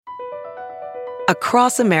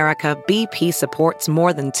Across America, BP supports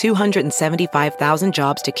more than 275,000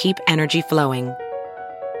 jobs to keep energy flowing.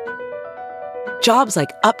 Jobs like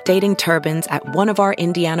updating turbines at one of our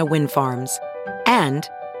Indiana wind farms and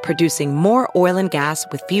producing more oil and gas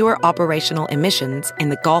with fewer operational emissions in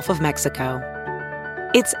the Gulf of Mexico.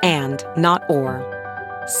 It's and, not or.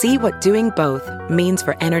 See what doing both means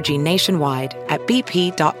for energy nationwide at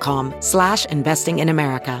bp.com/investing in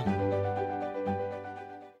America.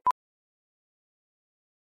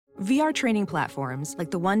 VR training platforms,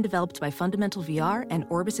 like the one developed by Fundamental VR and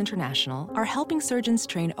Orbis International, are helping surgeons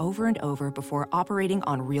train over and over before operating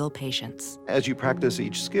on real patients. As you practice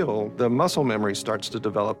each skill, the muscle memory starts to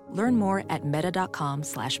develop. Learn more at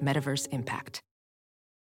meta.com/metaverseimpact.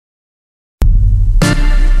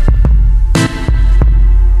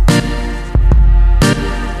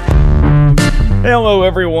 Hello,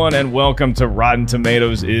 everyone, and welcome to Rotten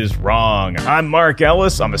Tomatoes is Wrong. I'm Mark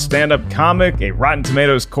Ellis. I'm a stand-up comic, a Rotten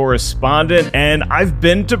Tomatoes correspondent, and I've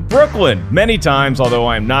been to Brooklyn many times, although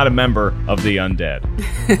I'm not a member of the Undead.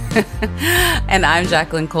 And I'm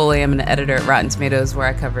Jacqueline Coley. I'm an editor at Rotten Tomatoes, where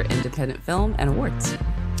I cover independent film and awards.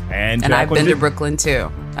 And I've been to Brooklyn,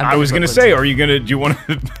 too. I was going to say, do you want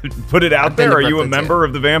to put it out there? Are you a member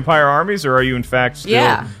of the Vampire Armies, or are you, in fact,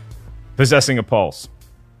 still possessing a pulse?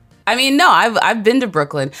 I mean, no, I've been to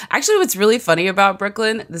Brooklyn. Actually, what's really funny about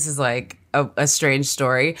Brooklyn, this is like a strange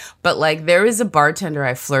story, but like there is a bartender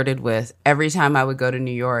I flirted with every time I would go to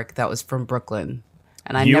New York that was from Brooklyn.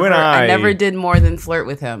 And I never did more than flirt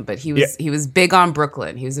with him, but he was big on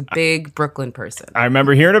Brooklyn. He was a big Brooklyn person. I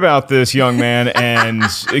remember hearing about this young man, and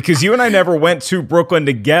because you and I never went to Brooklyn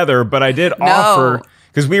together, but I did offer.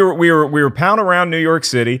 Because we were pounding around New York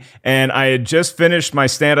City, and I had just finished my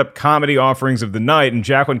stand-up comedy offerings of the night, and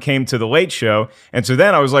Jacqueline came to the Late Show, and so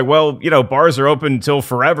then I was like, well, bars are open until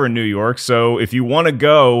forever in New York, so if you want to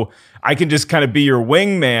go, I can just kind of be your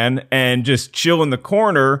wingman and just chill in the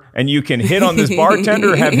corner, and you can hit on this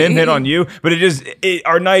bartender, have him hit on you, but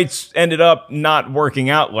our nights ended up not working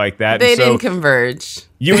out like that. They didn't converge.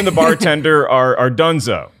 You and the bartender are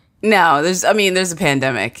donezo. No, there's a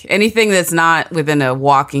pandemic. Anything that's not within a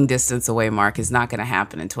walking distance away, Mark, is not going to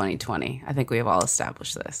happen in 2020. I think we have all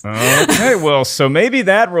established this. Okay, well, so maybe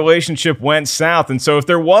that relationship went south. And so if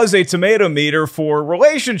there was a tomato meter for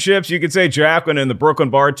relationships, you could say Jacqueline and the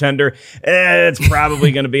Brooklyn bartender, it's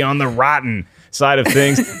probably going to be on the rotten side of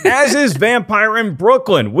things, as is Vampire in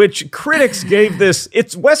Brooklyn, which critics gave this,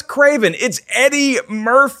 it's Wes Craven, it's Eddie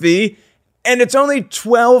Murphy, and it's only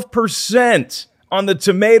 12%. On the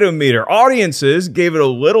tomato meter. Audiences gave it a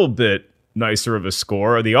little bit nicer of a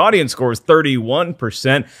score. The audience score is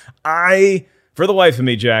 31%. For the life of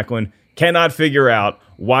me, Jacqueline, cannot figure out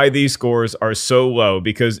why these scores are so low,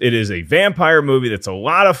 because it is a vampire movie that's a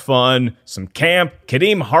lot of fun, some camp.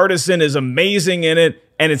 Kadeem Hardison is amazing in it,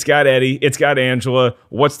 and it's got Eddie, it's got Angela.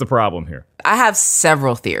 What's the problem here? I have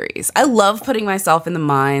several theories. I love putting myself in the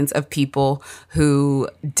minds of people who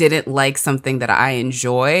didn't like something that I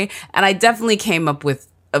enjoy, and I definitely came up with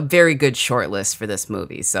a very good short list for this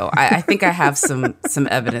movie. So I think I have some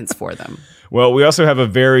evidence for them. Well, we also have a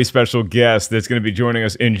very special guest that's going to be joining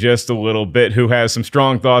us in just a little bit, who has some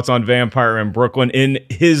strong thoughts on Vampire in Brooklyn in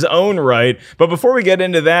his own right. But before we get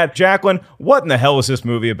into that, Jacqueline, what in the hell is this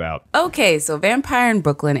movie about? Okay, so Vampire in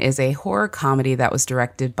Brooklyn is a horror comedy that was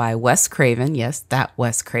directed by Wes Craven. Yes, that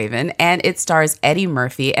Wes Craven. And it stars Eddie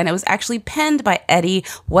Murphy. And it was actually penned by Eddie,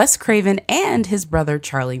 Wes Craven, and his brother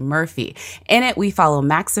Charlie Murphy. In it, we follow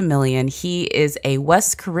Maximilian. He is a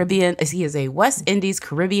West Indies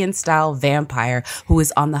Caribbean style vampire who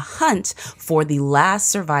is on the hunt for the last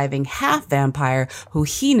surviving half vampire who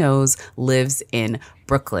he knows lives in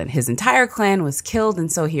Brooklyn. His entire clan was killed,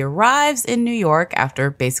 and so he arrives in New York after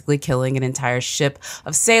basically killing an entire ship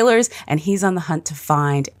of sailors, and he's on the hunt to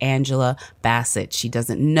find Angela Bassett. She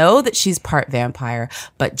doesn't know that she's part vampire,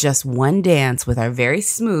 but just one dance with our very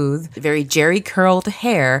smooth, very Jerry curled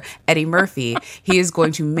hair, Eddie Murphy, he is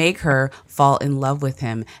going to make her fall in love with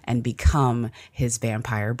him and become his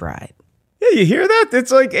vampire bride. Yeah, you hear that? It's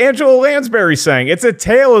like Angela Lansbury saying, it's a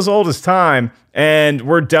tale as old as time. And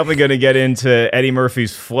we're definitely going to get into Eddie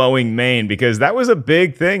Murphy's flowing mane, because that was a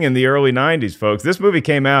big thing in the early 90s, folks. This movie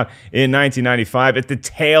came out in 1995 at the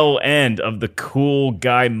tail end of the cool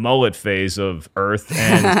guy mullet phase of Earth.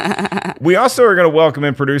 And we also are going to welcome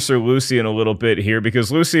in producer Lucy in a little bit here,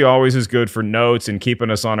 because Lucy always is good for notes and keeping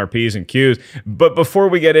us on our P's and Q's. But before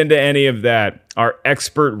we get into any of that, our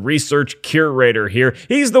expert research curator here,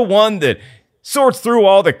 he's the one that sorts through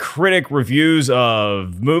all the critic reviews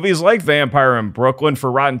of movies like Vampire in Brooklyn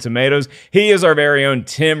for Rotten Tomatoes. He is our very own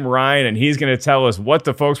Tim Ryan, and he's going to tell us what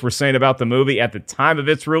the folks were saying about the movie at the time of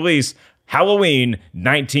its release. Halloween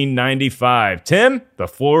 1995. Tim, the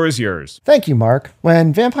floor is yours. Thank you, Mark.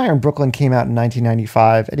 When Vampire in Brooklyn came out in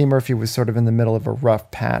 1995, Eddie Murphy was sort of in the middle of a rough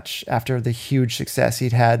patch after the huge success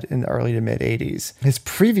he'd had in the early to mid 80s. His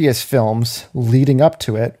previous films leading up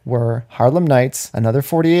to it were Harlem Nights, Another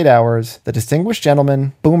 48 Hours, The Distinguished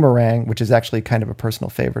Gentleman, Boomerang, which is actually kind of a personal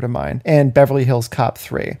favorite of mine, and Beverly Hills Cop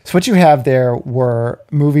 3. So what you have there were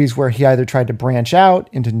movies where he either tried to branch out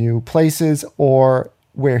into new places or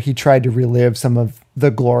where he tried to relive some of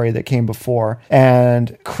the glory that came before,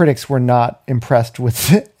 and critics were not impressed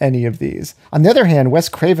with any of these. On the other hand, Wes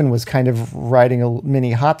Craven was kind of riding a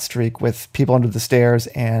mini hot streak with People Under the Stairs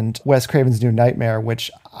and Wes Craven's New Nightmare,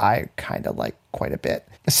 which I kind of like quite a bit.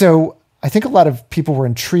 So I think a lot of people were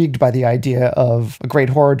intrigued by the idea of a great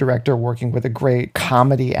horror director working with a great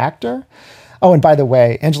comedy actor. Oh, and by the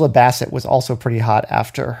way, Angela Bassett was also pretty hot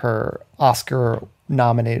after her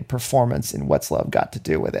Oscar-nominated performance in What's Love Got to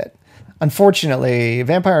Do with It. Unfortunately,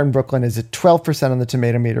 Vampire in Brooklyn is at 12% on the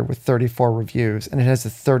Tomato Meter with 34 reviews, and it has a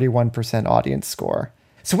 31% audience score.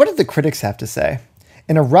 So what did the critics have to say?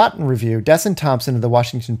 In a rotten review, Desson Thompson of the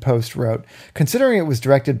Washington Post wrote, "Considering it was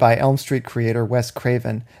directed by Elm Street creator Wes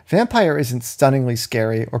Craven, Vampire isn't stunningly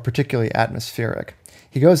scary or particularly atmospheric."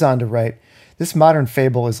 He goes on to write, "This modern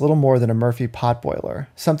fable is little more than a Murphy potboiler,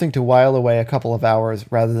 something to while away a couple of hours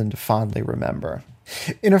rather than to fondly remember."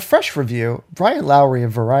 In a fresh review, Brian Lowry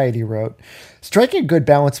of Variety wrote, "Striking a good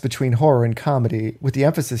balance between horror and comedy, with the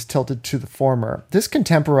emphasis tilted to the former, this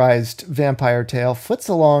contemporized vampire tale flits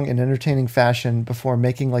along in entertaining fashion before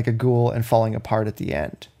making like a ghoul and falling apart at the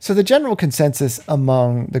end." So the general consensus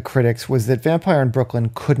among the critics was that Vampire in Brooklyn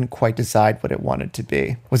couldn't quite decide what it wanted to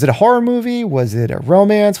be. Was it a horror movie? Was it a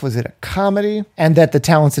romance? Was it a comedy? And that the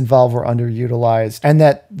talents involved were underutilized, and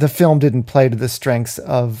that the film didn't play to the strengths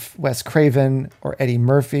of Wes Craven or Eddie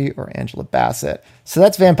Murphy or Angela Bassett. So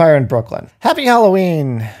that's Vampire in Brooklyn. Happy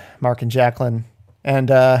Halloween, Mark and Jacqueline,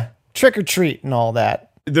 and trick or treat and all that.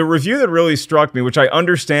 The review that really struck me, which I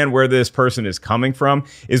understand where this person is coming from,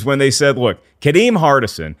 is when they said, look, Kadeem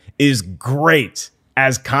Hardison is great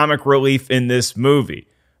as comic relief in this movie,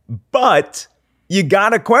 but you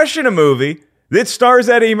gotta question a movie that stars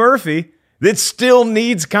Eddie Murphy that still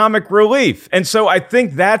needs comic relief. And so I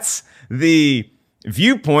think that's the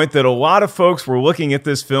viewpoint that a lot of folks were looking at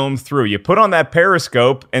this film through. You put on that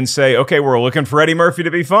periscope and say, okay, we're looking for Eddie Murphy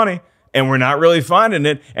to be funny, and we're not really finding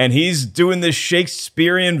it, and he's doing this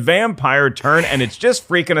Shakespearean vampire turn, and it's just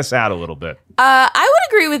freaking us out a little bit. I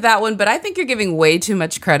would agree with that one, but I think you're giving way too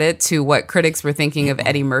much credit to what critics were thinking of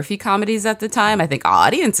Eddie Murphy comedies at the time. I think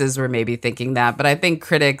audiences were maybe thinking that, but I think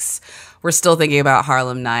critics were still thinking about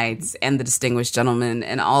Harlem Nights and The Distinguished Gentleman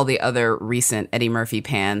and all the other recent Eddie Murphy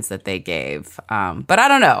pans that they gave. But I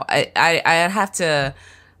don't know. I have to,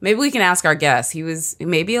 maybe we can ask our guest. He was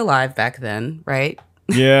maybe alive back then, right?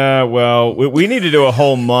 Yeah, well, we need to do a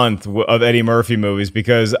whole month of Eddie Murphy movies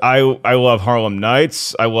because I love Harlem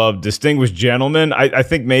Nights. I love Distinguished Gentleman. I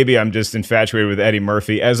think maybe I'm just infatuated with Eddie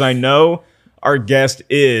Murphy. As I know our guest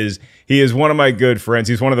is, he is one of my good friends.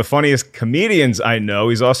 He's one of the funniest comedians I know.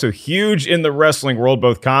 He's also huge in the wrestling world,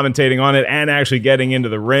 both commentating on it and actually getting into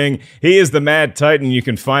the ring. He is the Mad Titan. You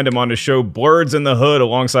can find him on the show Blurs in the Hood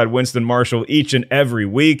alongside Winston Marshall each and every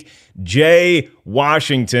week. Jay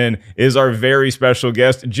Washington is our very special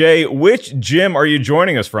guest. Jay, which gym are you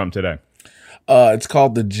joining us from today? It's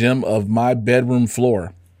called the Gym of My Bedroom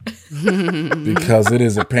Floor. Because it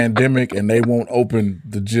is a pandemic and they won't open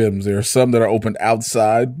the gyms. There are some that are open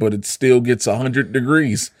outside, but it still gets 100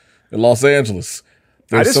 degrees in Los Angeles.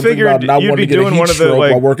 There's I just something figured about not you'd wanting be to get doing a heat one of the stroke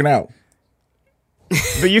while working out.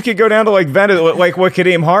 But you could go down to like Venice, like what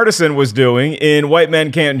Kadeem Hardison was doing in White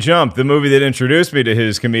Men Can't Jump, the movie that introduced me to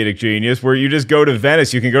his comedic genius, where you just go to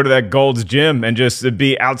Venice. You can go to that Gold's Gym and just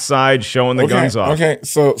be outside showing the guns off. Okay,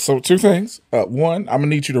 so two things. One, I'm going to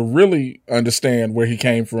need you to really understand where he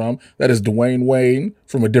came from. That is Dwayne Wayne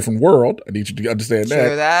from a different world. I need you to understand that.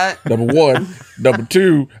 True that. Number one. Number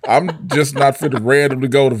two, I'm just not fit to randomly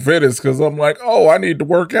go to Venice because I'm like, oh, I need to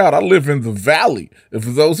work out. I live in the Valley. And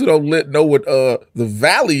for those who don't know what the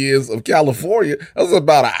Valley is of California, that's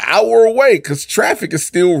about an hour away because traffic is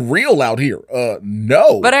still real out here.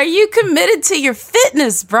 No. But are you committed to your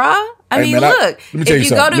fitness, bruh? I mean, man, look, if you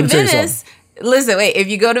go to Venice, Listen, wait. If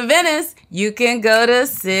you go to Venice, you can go to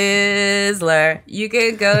Sizzler. You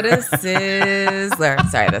can go to Sizzler.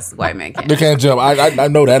 Sorry, that's White Man Can't. They can't jump. I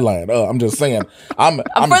know that line. I'm just saying. I'm for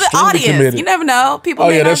the audience. Committed. You never know. People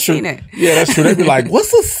may not have true. seen it. Yeah, that's true. They'd be like,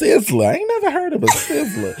 "What's a Sizzler? I ain't never heard of a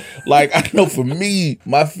Sizzler." Like, I know for me,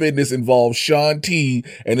 my fitness involves Sean T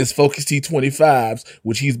and his Focus T25s,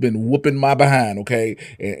 which he's been whooping my behind. Okay,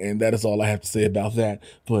 and that is all I have to say about that.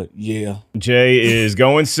 But yeah, Jay is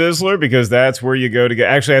going Sizzler because that's where you go to get.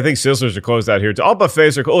 Actually, I think Sizzlers are closed out here too. All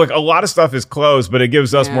buffets are closed. Look, a lot of stuff is closed, but it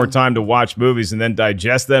gives us more time to watch movies and then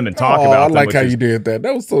digest them and talk about them. I like how you did that.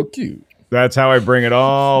 That was so cute. That's how I bring it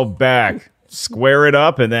all back. Square it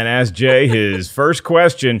up and then ask Jay his first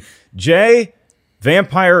question. Jay,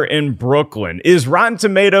 Vampire in Brooklyn. Is Rotten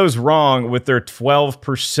Tomatoes wrong with their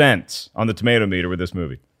 12% on the tomato meter with this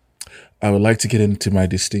movie? I would like to get into my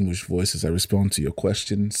distinguished voice as I respond to your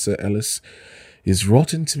question, Sir Ellis. Is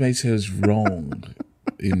Rotten Tomatoes wrong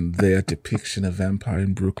in their depiction of Vampire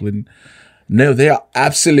in Brooklyn? No, they are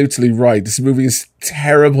absolutely right. This movie is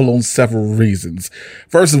terrible on several reasons.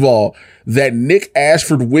 First of all, that Nick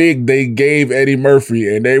Ashford wig they gave Eddie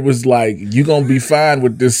Murphy, and they was like, you gonna be fine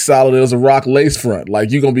with this solid as a rock lace front.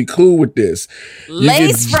 Like, you gonna be cool with this.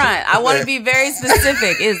 Lace front. I want to be very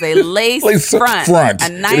specific. It is a lace front. A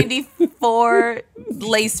 94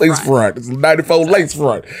 lace front. It's a 94 lace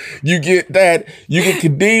front. You get that. You get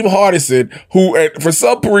Kadeem Hardison, who, for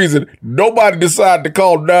some reason, nobody decided to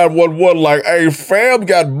call 911 like, hey, fam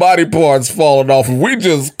got body parts falling off, and we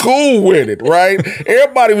just cool with it, right?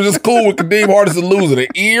 Everybody was just cool with Kadeem Hardison losing an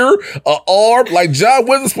ear, an arm. Like, John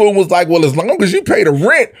Witherspoon was like, well, as long as you pay the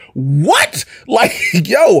rent, what? Like,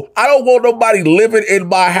 yo, I don't want nobody living in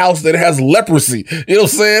my house that has leprosy. You know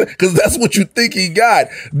what I'm saying? Because that's what you think he got.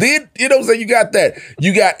 Then, you know what I'm saying? You got that.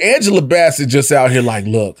 You got Angela Bassett just out here like,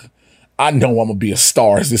 look, I know I'm going to be a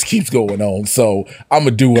star as this keeps going on, so I'm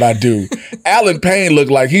going to do what I do. Alan Payne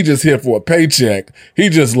looked like he just here for a paycheck. He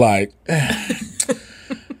just like,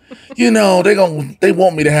 you know, they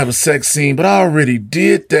want me to have a sex scene, but I already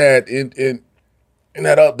did that in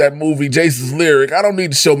that movie, Jason's Lyric. I don't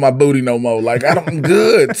need to show my booty no more. Like, I'm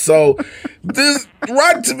good. So this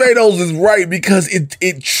Rotten Tomatoes is right because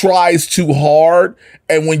it tries too hard.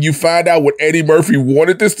 And when you find out what Eddie Murphy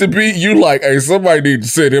wanted this to be, you like, hey, somebody need to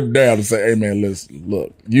sit him down and say, hey man, listen,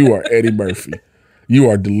 look, you are Eddie Murphy. You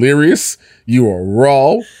are delirious. You are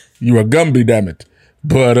raw. You are Gumby, damn it.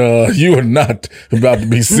 But you are not about to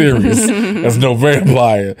be serious as no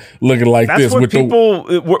vampire looking like That's this. What with people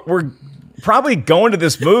were probably going to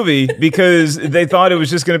this movie because they thought it was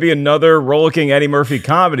just going to be another rollicking Eddie Murphy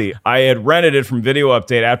comedy. I had rented it from Video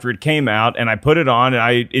Update after it came out, and I put it on, and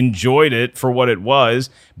I enjoyed it for what it was,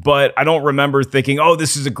 but I don't remember thinking, oh,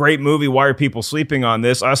 this is a great movie. Why are people sleeping on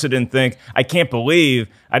this? I also didn't think, I can't believe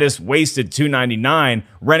I just wasted $2.99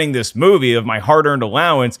 renting this movie of my hard-earned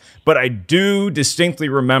allowance, but I do distinctly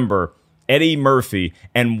remember Eddie Murphy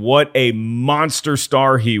and what a monster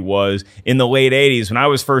star he was in the late 80s when I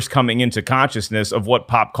was first coming into consciousness of what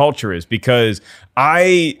pop culture is, because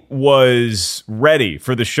I was ready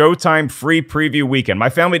for the Showtime free preview weekend. My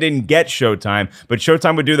family didn't get Showtime, but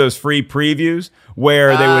Showtime would do those free previews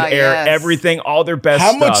where they would air everything, all their best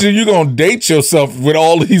stuff. How much are you going to date yourself with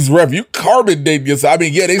all these reviews? You carbon date yourself. I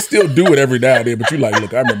mean, yeah, they still do it every now and then, but you like,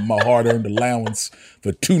 look, I remember my hard-earned allowance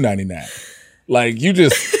for $2.99. Like, you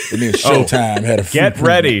just, and then Showtime had a free Get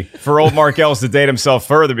ready for old Mark Ellis to date himself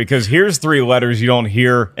further, because here's three letters you don't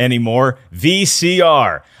hear anymore.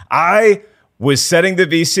 VCR. I was setting the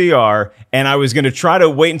VCR, and I was going to try to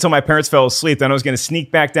wait until my parents fell asleep. Then I was going to sneak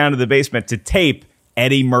back down to the basement to tape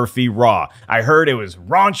Eddie Murphy Raw. I heard it was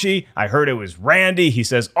raunchy. I heard it was randy. He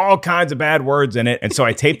says all kinds of bad words in it. And so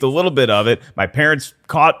I taped a little bit of it. My parents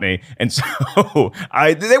caught me. And so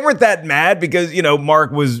they weren't that mad because, you know,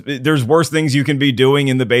 Mark there's worse things you can be doing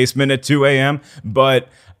in the basement at 2 a.m. But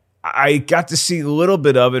I got to see a little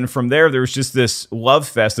bit of it, and from there was just this love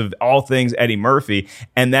fest of all things Eddie Murphy,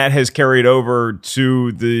 and that has carried over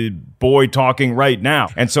to the boy talking right now.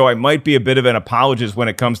 And so I might be a bit of an apologist when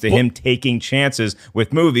it comes to him taking chances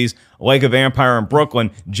with movies like A Vampire in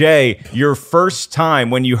Brooklyn. Jay, your first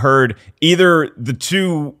time when you heard either the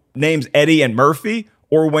two names Eddie and Murphy,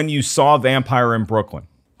 or when you saw Vampire in Brooklyn?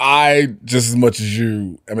 I, just as much as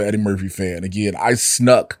you, am an Eddie Murphy fan. Again, I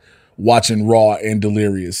snuck watching Raw and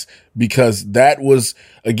Delirious, because that was,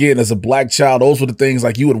 again, as a black child, those were the things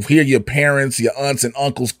like you would hear your parents, your aunts and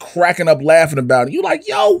uncles cracking up laughing about it. You're like,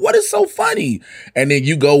 yo, what is so funny? And then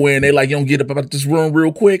you go in, they like, you don't get up out this room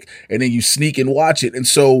real quick, and then you sneak and watch it. And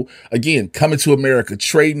so, again, Coming to America,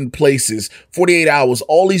 Trading Places, 48 Hours,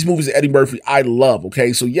 all these movies of Eddie Murphy I love,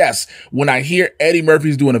 okay? So yes, when I hear Eddie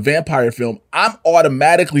Murphy's doing a vampire film, I'm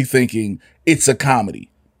automatically thinking it's a comedy.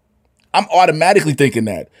 I'm automatically thinking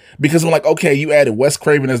that, because I'm like, okay, you added Wes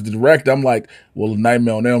Craven as the director. I'm like, well,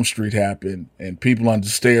 Nightmare on Elm Street happened, and People Under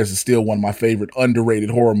the Stairs is still one of my favorite underrated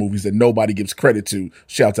horror movies that nobody gives credit to.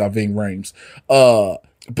 Shouts out Ving Rhames.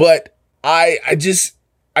 But I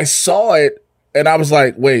saw it and I was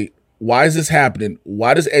like, wait, why is this happening?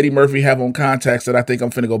 Why does Eddie Murphy have on contacts that I think I'm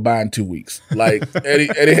finna go buy in 2 weeks? Like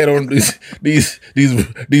Eddie had on these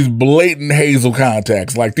blatant hazel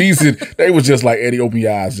contacts. Like they was just like, Eddie, open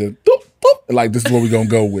your eyes, just boop, boop, like this is what we're gonna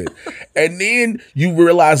go with. And then you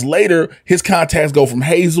realize later his contacts go from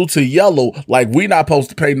hazel to yellow. Like we're not supposed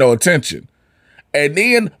to pay no attention. And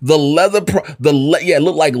then the leather, it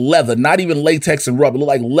looked like leather, not even latex and rubber. It looked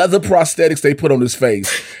like leather prosthetics they put on his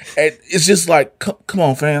face. And it's just like, come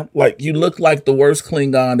on, fam. Like, you look like the worst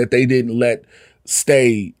Klingon that they didn't let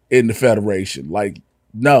stay in the Federation. Like,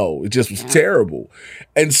 no, it just was terrible.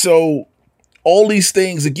 And so all these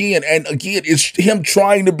things, again, it's him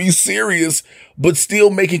trying to be serious, but still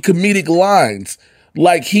making comedic lines.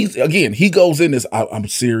 Like he goes in this, I'm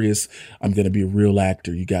serious. I'm going to be a real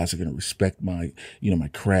actor. You guys are going to respect my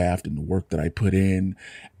craft and the work that I put in.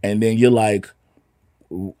 And then you're like,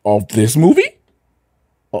 of this movie?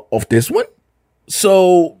 Of this one?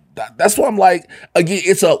 So that's why I'm like, again,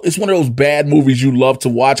 it's one of those bad movies you love to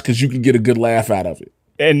watch because you can get a good laugh out of it.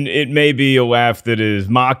 And it may be a laugh that is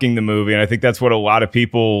mocking the movie. And I think that's what a lot of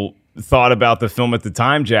people thought about the film at the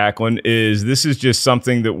time, Jacqueline, is this is just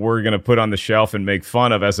something that we're going to put on the shelf and make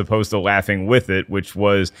fun of as opposed to laughing with it, which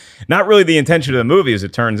was not really the intention of the movie, as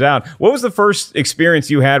it turns out. What was the first experience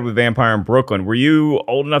you had with Vampire in Brooklyn? Were you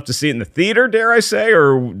old enough to see it in the theater, dare I say,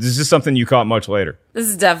 or is this something you caught much later? This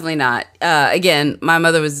is definitely not. Again, my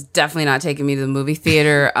mother was definitely not taking me to the movie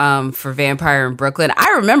theater for Vampire in Brooklyn.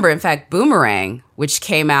 I remember, in fact, Boomerang, which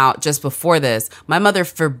came out just before this. My mother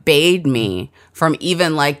forbade me from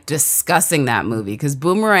even like discussing that movie because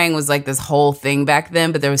Boomerang was like this whole thing back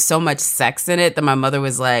then, but there was so much sex in it that my mother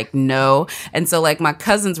was like, no. And so like my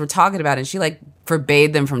cousins were talking about it and she like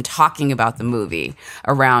forbade them from talking about the movie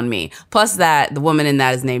around me. Plus that the woman in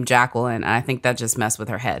that is named Jacqueline, and I think that just messed with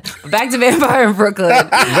her head. But back to Vampire in Brooklyn. Is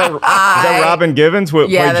that Robin Givens?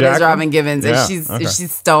 Yeah, that is Robin Givens, and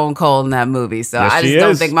she's stone cold in that movie. So yes, I just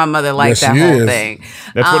don't think my mother liked that whole thing.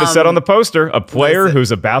 That's what it said on the poster: a player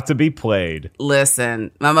who's about to be played.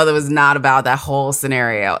 Listen, my mother was not about that whole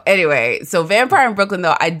scenario. Anyway, so Vampire in Brooklyn,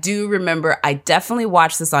 though, I do remember I definitely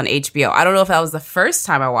watched this on HBO. I don't know if that was the first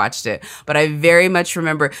time I watched it, but I very much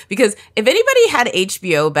remember, because if anybody had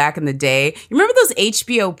HBO back in the day, you remember those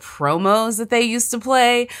HBO promos that they used to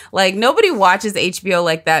play? Like, nobody watches HBO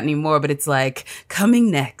like that anymore, but it's like, coming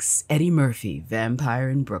next, Eddie Murphy, Vampire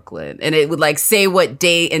in Brooklyn. And it would like say what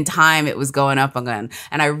date and time it was going up again.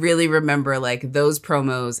 And I really remember like those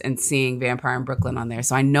promos and seeing Vampire in Brooklyn on there.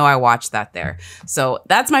 So I know I watched that there. So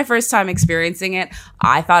that's my first time experiencing it.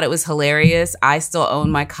 I thought it was hilarious. I still own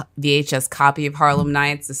my VHS copy of Harlem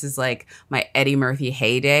Nights. This is like my Eddie Murphy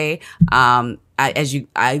heyday. I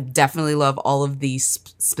definitely love all of the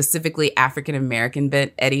specifically African-American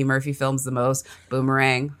bent Eddie Murphy films the most.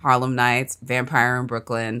 Boomerang, Harlem Nights, Vampire in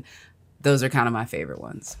Brooklyn. Those are kind of my favorite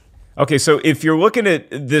ones. Okay, so if you're looking at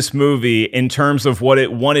this movie in terms of what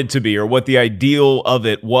it wanted to be or what the ideal of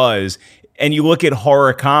it was, and you look at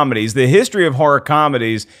horror comedies, the history of horror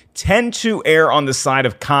comedies tend to err on the side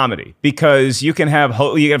of comedy because you can have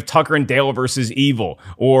Tucker and Dale versus Evil,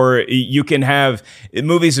 or you can have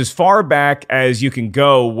movies as far back as you can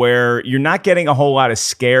go where you're not getting a whole lot of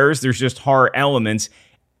scares. There's just horror elements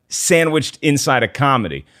sandwiched inside a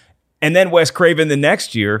comedy. And then Wes Craven the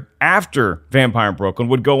next year, after Vampire in Brooklyn,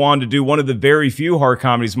 would go on to do one of the very few horror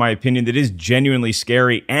comedies, in my opinion, that is genuinely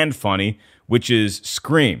scary and funny, which is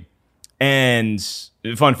Scream. And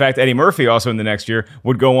fun fact, Eddie Murphy also in the next year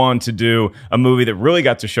would go on to do a movie that really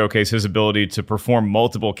got to showcase his ability to perform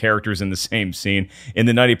multiple characters in the same scene in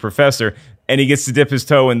The Nutty Professor. And he gets to dip his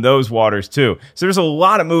toe in those waters too. So there's a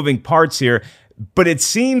lot of moving parts here, but it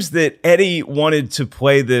seems that Eddie wanted to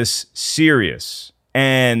play this serious.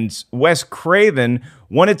 And Wes Craven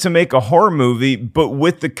wanted to make a horror movie, but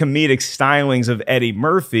with the comedic stylings of Eddie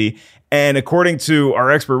Murphy. And according to our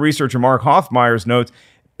expert researcher, Mark Hoffmeyer's notes,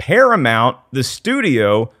 Paramount, the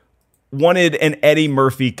studio, wanted an Eddie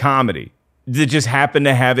Murphy comedy. that just happened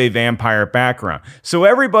to have a vampire background. So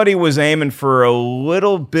everybody was aiming for a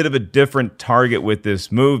little bit of a different target with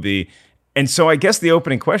this movie. And so I guess the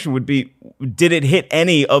opening question would be, did it hit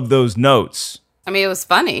any of those notes? I mean, it was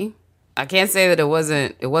funny. I can't say that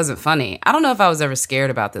it wasn't funny. I don't know if I was ever scared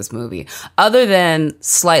about this movie, other than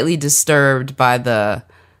slightly disturbed by the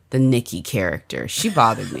Nikki character. She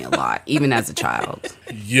bothered me a lot, even as a child.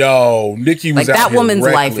 Yo, Nikki was like out that here woman's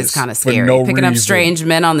life reckless is kind of for scary. no Picking up reason. strange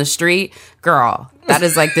men on the street, girl. That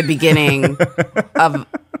is like the beginning of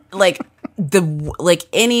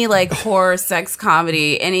any like horror, sex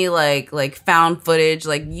comedy, any like found footage.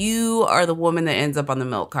 Like, you are the woman that ends up on the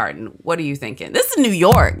milk carton. What are you thinking? This is New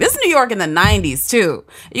York. This is New York in the 90s too.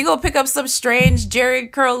 You go pick up some strange Jerry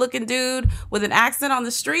Curl looking dude with an accent on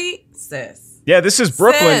the street, sis. Yeah, this is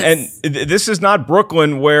Brooklyn, and this is not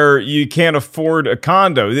Brooklyn where you can't afford a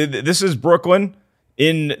condo. This is Brooklyn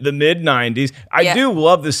in the mid-90s. I do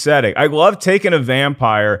love the setting. I love taking a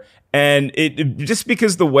vampire, and it just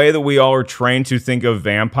because the way that we all are trained to think of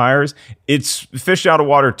vampires, it's fish out of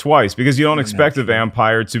water twice, because you don't expect a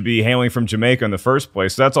vampire to be hailing from Jamaica in the first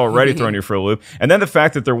place. So that's already throwing you for a loop. And then the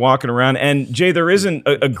fact that they're walking around, and Jay, there isn't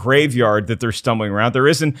a graveyard that they're stumbling around. There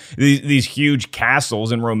isn't these huge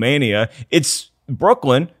castles in Romania. It's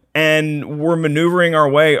Brooklyn, and we're maneuvering our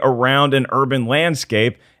way around an urban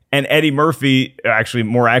landscape. And Eddie Murphy, actually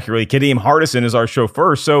more accurately, Kadeem Hardison is our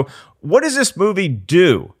chauffeur. So what does this movie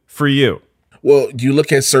do for you? Well, you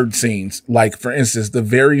look at certain scenes, like, for instance, the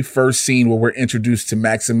very first scene where we're introduced to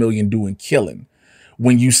Maximilian doing killing.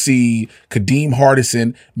 When you see Kadeem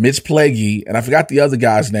Hardison, Mitch Pileggi, and I forgot the other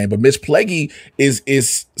guy's name, but Mitch Pileggi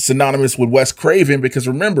is synonymous with Wes Craven, because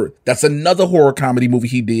remember, that's another horror comedy movie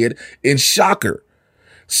he did in Shocker.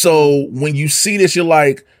 So when you see this, you're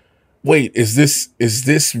like, wait, is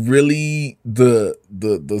this really the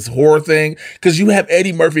horror thing? Because you have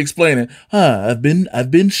Eddie Murphy explaining, I've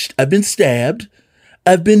been stabbed,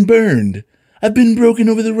 I've been burned, I've been broken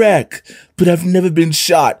over the rack, but I've never been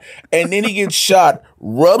shot. And then he gets shot,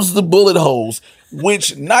 rubs the bullet holes,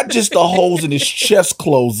 which not just the holes in his chest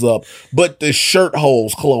close up, but the shirt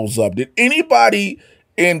holes close up. Did anybody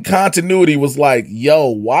in continuity was like, yo,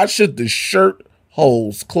 why should the shirt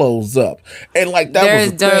holes close up? And like, that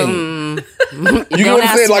was the thing. You know what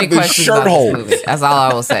I'm saying? Like, the shirt holes. That's all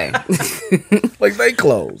I will say. Like, they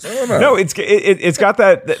close. I don't know. No, it's got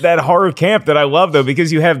that horror camp that I love, though,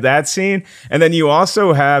 because you have that scene, and then you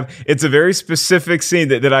also have, it's a very specific scene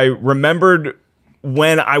that I remembered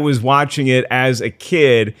when I was watching it as a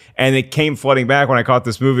kid, and it came flooding back when I caught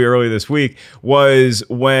this movie earlier this week, was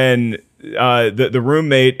when the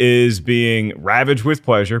roommate is being ravaged with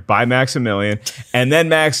pleasure by Maximilian, and then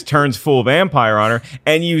Max turns full vampire on her,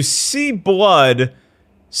 and you see blood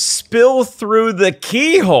spill through the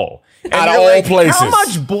keyhole. And out of you're all like, places. how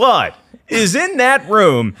much blood is in that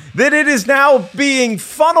room that it is now being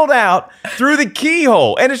funneled out through the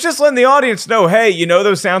keyhole? And it's just letting the audience know, hey, you know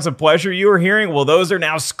those sounds of pleasure you were hearing? Well, those are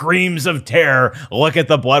now screams of terror. Look at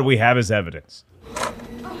the blood we have as evidence.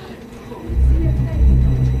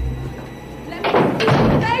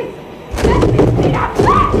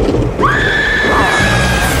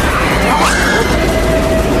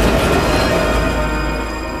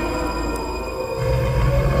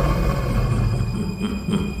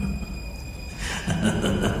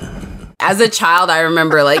 As a child, I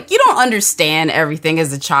remember, like, you don't understand everything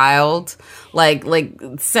as a child. Like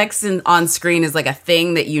sex on screen is like a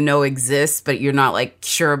thing that you know exists, but you're not like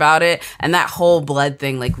sure about it. And that whole blood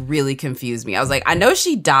thing like really confused me. I was like, I know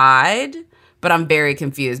she died, but I'm very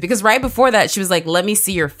confused, because right before that, she was like, let me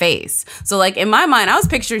see your face. So like in my mind, I was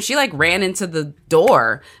picturing she like ran into the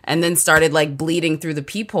door and then started like bleeding through the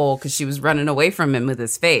peephole because she was running away from him with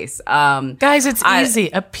his face. Guys, it's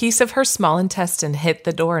easy. A piece of her small intestine hit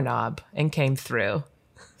the doorknob and came through.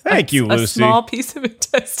 Thank you, Lucy. A small piece of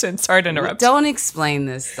intestine. Sorry to interrupt. Don't explain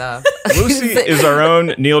this stuff. Lucy is our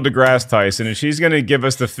own Neil deGrasse Tyson, and she's going to give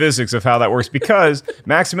us the physics of how that works, because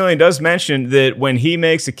Maximilian does mention that when he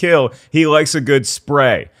makes a kill, he likes a good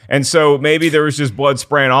spray. And so maybe there was just blood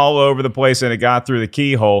spraying all over the place and it got through the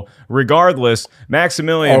keyhole. Regardless,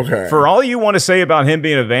 Maximilian, for all you want to say about him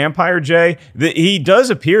being a vampire, Jay, he does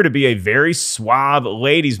appear to be a very suave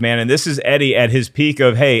ladies' man. And this is Eddie at his peak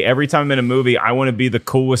of, hey, every time I'm in a movie, I want to be the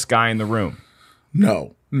coolest guy in the room.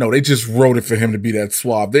 No, they just wrote it for him to be that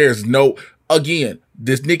suave. There's no, again,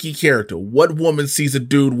 this Nikki character. What woman sees a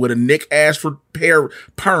dude with a Nick Ashford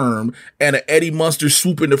perm and an Eddie Munster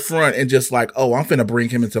swoop in the front and just like, oh, I'm finna bring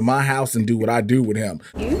him into my house and do what I do with him?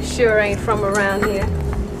 You sure ain't from around here.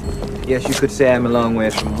 Yes, you could say I'm a long way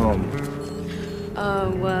from home.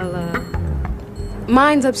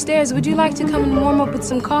 Mine's upstairs. Would you like to come and warm up with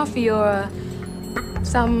some coffee or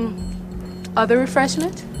some other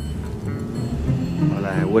refreshment? Well,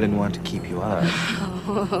 I wouldn't want to keep you up.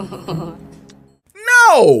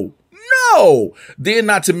 No. Then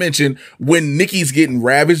not to mention when Nikki's getting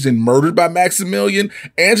ravaged and murdered by Maximilian,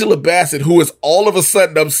 Angela Bassett, who is all of a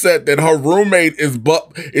sudden upset that her roommate is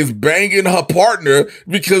banging her partner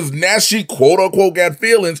because now she quote unquote got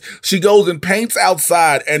feelings. She goes and paints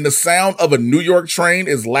outside and the sound of a New York train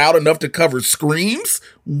is loud enough to cover screams.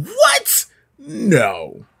 What?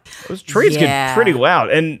 No. Those trains get pretty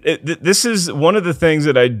loud. And this is one of the things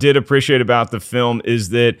that I did appreciate about the film is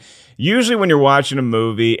that usually when you're watching a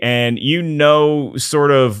movie and you know sort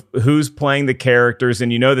of who's playing the characters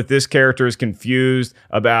and you know that this character is confused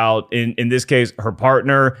about, in this case, her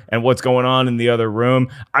partner and what's going on in the other room,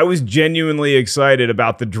 I was genuinely excited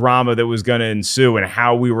about the drama that was going to ensue and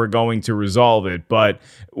how we were going to resolve it. But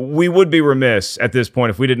we would be remiss at this point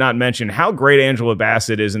if we did not mention how great Angela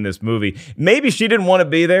Bassett is in this movie. Maybe she didn't want to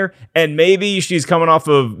be there, and maybe she's coming off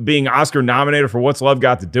of being Oscar nominated for What's Love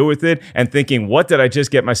Got to Do with It and thinking, what did I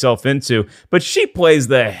just get myself into? But she plays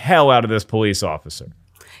the hell out of this police officer.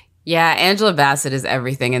 Yeah, Angela Bassett is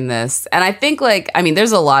everything in this. And I think,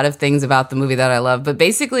 there's a lot of things about the movie that I love, but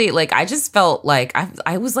basically, I just felt like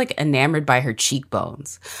I was, enamored by her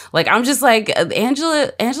cheekbones. I'm just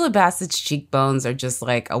Angela Bassett's cheekbones are just,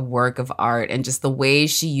 a work of art, and just the way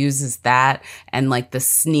she uses that and, the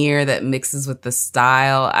sneer that mixes with the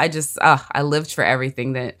style. I lived for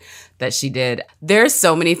everything that she did. There's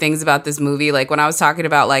so many things about this movie. When I was talking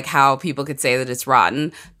about how people could say that it's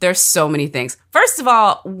rotten, there's so many things. First of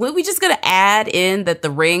all, we just gonna add in that the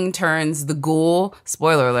ring turns the ghoul,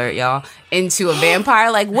 spoiler alert, y'all, into a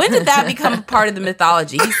vampire? When did that become a part of the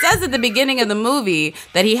mythology? He says at the beginning of the movie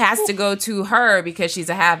that he has to go to her because she's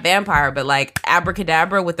a half vampire, but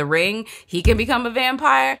abracadabra with the ring, he can become a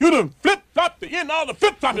vampire. You done flip-flop the end, all the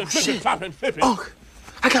flip-flopping, flipping, flipping.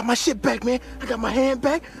 I got my shit back, man. I got my hand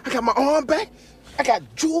back. I got my arm back. I got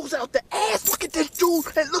jewels out the ass. Look at this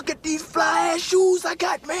jewels and look at these fly ass shoes I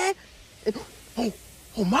got, man. And, oh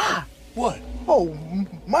my. What? Oh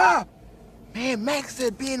my. Man, Max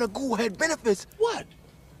said being a ghoul had benefits. What?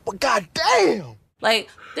 But goddamn.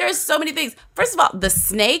 There's so many things. First of all, the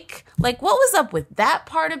snake, what was up with that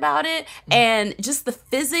part about it? And just the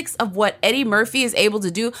physics of what Eddie Murphy is able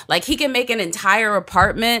to do. He can make an entire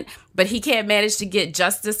apartment, but he can't manage to get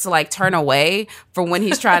Justice to turn away from when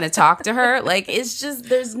he's trying to talk to her. It's just,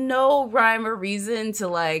 there's no rhyme or reason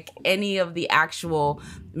to any of the actual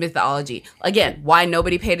mythology. Again, why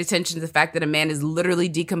nobody paid attention to the fact that a man is literally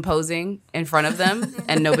decomposing in front of them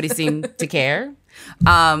and nobody seemed to care.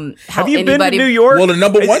 Have you been to New York? Well, the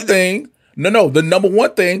number one thing, the number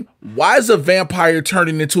one thing, why is a vampire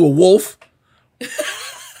turning into a wolf?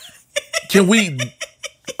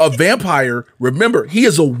 A vampire, remember, he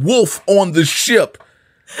is a wolf on the ship.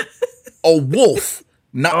 A wolf,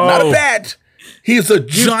 not a bat. He is a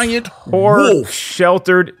giant wolf.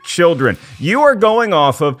 Sheltered children. You are going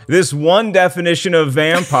off of this one definition of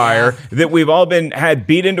vampire that we've all had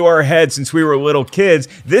beat into our heads since we were little kids.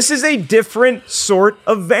 This is a different sort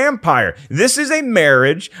of vampire. This is a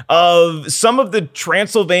marriage of some of the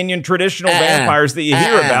Transylvanian traditional vampires that you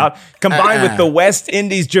hear about, combined with the West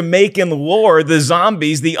Indies Jamaican lore, the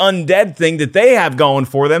zombies, the undead thing that they have going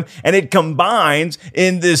for them, and it combines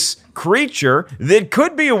in this creature that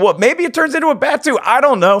could be maybe it turns into a bat too. I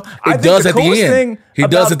don't know. He does at the end. He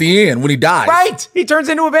does at the end when he dies. Right. He turns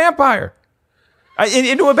into a vampire.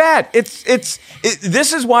 Into a bat.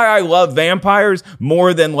 This is why I love vampires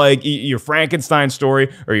more than your Frankenstein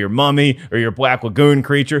story or your Mummy or your Black Lagoon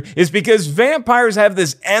creature, is because vampires have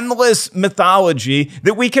this endless mythology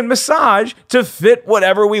that we can massage to fit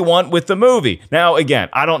whatever we want with the movie. Now, again,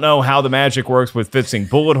 I don't know how the magic works with fixing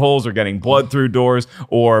bullet holes or getting blood through doors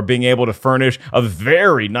or being able to furnish a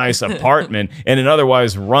very nice apartment in an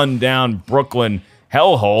otherwise run-down Brooklyn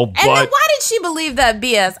hellhole. And then why did she believe that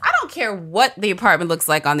BS? I don't care what the apartment looks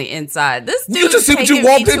like on the inside. This dude is taking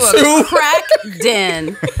me to a crack den.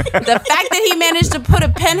 The fact that he managed to put a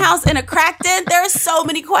penthouse in a crack den, there are so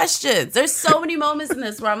many questions. There's so many moments in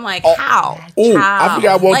this where I'm like, how? Oh, I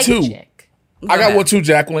forgot one too. I got one too,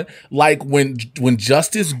 Jacqueline. When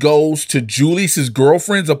Justice goes to Julie's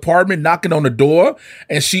girlfriend's apartment, knocking on the door,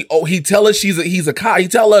 and he tell her he's a cop. He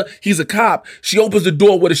tell her he's a cop. She opens the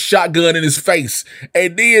door with a shotgun in his face,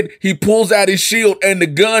 and then he pulls out his shield, and the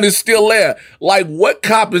gun is still there. What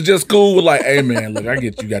cop is just cool with hey man, look, I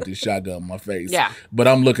get you got this shotgun in my face, but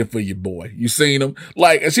I'm looking for your boy. You seen him?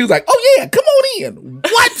 And she was like, oh yeah, come on in.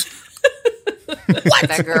 What?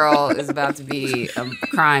 That girl is about to be a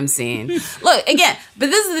crime scene. Look, again, but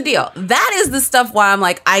this is the deal. That is the stuff why I'm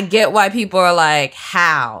like, I get why people are like,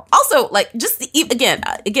 how? Also, like, just again,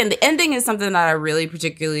 the ending is something that I really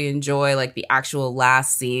particularly enjoy, like the actual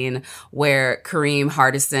last scene where Kareem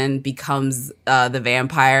Hardison becomes the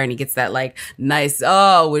vampire and he gets that like nice,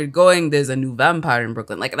 there's a new vampire in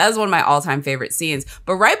Brooklyn. Like, that's one of my all-time favorite scenes.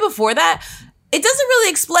 But right before that, it doesn't really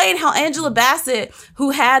explain how Angela Bassett,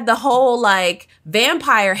 who had the whole like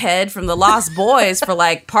vampire head from the Lost Boys for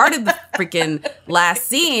like part of the freaking last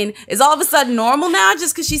scene, is all of a sudden normal now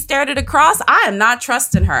just because she stared at a cross. I am not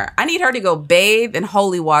trusting her. I need her to go bathe in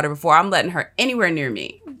holy water before I'm letting her anywhere near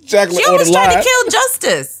me. Jacqueline, she almost tried to kill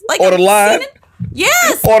Justice. Like, or the line?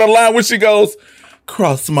 Yes. Or the line when she goes,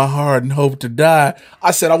 cross my heart and hope to die.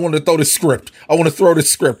 I said, I want to throw the script. I want to throw the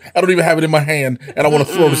script. I don't even have it in my hand, and I want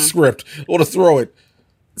to throw the script. I want to throw it.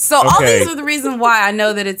 So all these are the reasons why I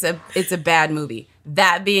know that it's a bad movie.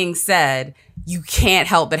 That being said, you can't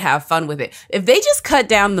help but have fun with it. If they just cut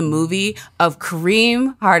down the movie of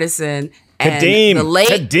Kareem Hardison and the late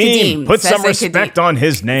Kadeem. Put some respect on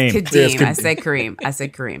his name. Kadeem. Yes, I said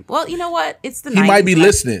Kareem. Well, you know what? It's the 90s. He might be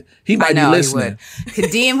listening. He might be listening.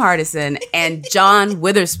 Kadeem Hardison and John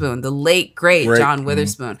Witherspoon, the late, great John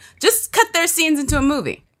Witherspoon. Just cut their scenes into a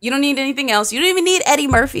movie. You don't need anything else. You don't even need Eddie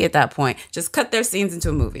Murphy at that point. Just cut their scenes into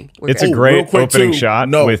a movie. It's a great opening shot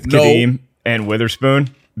with Kadeem and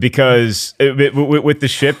Witherspoon. Because with the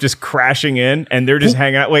ship just crashing in and they're just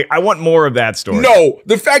hanging out. Like, I want more of that story. No,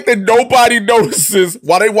 the fact that nobody notices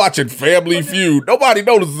while they watching Family Feud, nobody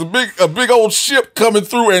notices a big old ship coming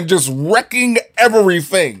through and just wrecking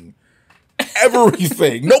everything.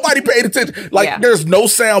 Everything. Nobody paid attention. Like, there's no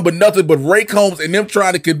sound but nothing but Ray Combs and them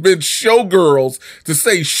trying to convince showgirls to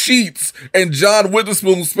say sheets, and John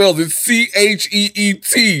Witherspoon spells it CHEET.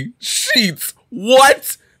 Sheets.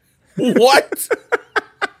 What?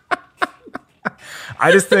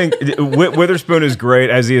 I just think Witherspoon is great,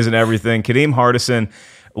 as he is in everything. Kadeem Hardison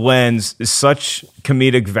lends such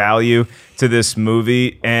comedic value to this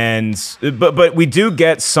movie, but we do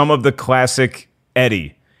get some of the classic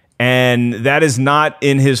Eddie. And that is not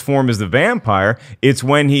in his form as the vampire. It's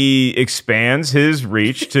when he expands his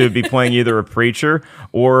reach to be playing either a preacher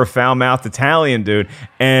or a foul-mouthed Italian dude.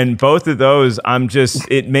 And both of those,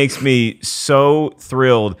 it makes me so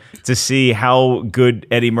thrilled to see how good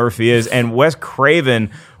Eddie Murphy is. And Wes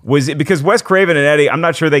Craven because Wes Craven and Eddie, I'm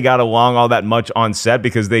not sure they got along all that much on set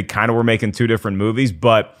because they kind of were making two different movies,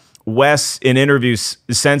 but Wes, in interviews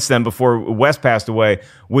since then, before Wes passed away,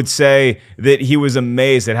 would say that he was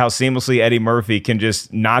amazed at how seamlessly Eddie Murphy can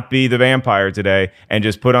just not be the vampire today and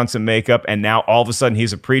just put on some makeup, and now all of a sudden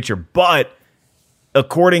he's a preacher. But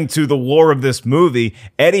according to the lore of this movie,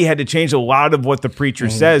 Eddie had to change a lot of what the preacher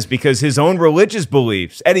says because his own religious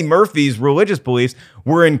beliefs, Eddie Murphy's religious beliefs,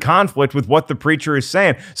 were in conflict with what the preacher is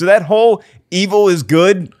saying. So that whole evil is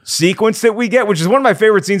good sequence that we get, which is one of my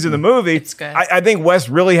favorite scenes in the movie, it's good. I think Wes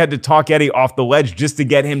really had to talk Eddie off the ledge just to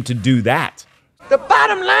get him to do that. The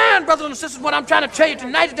bottom line, brothers and sisters, what I'm trying to tell you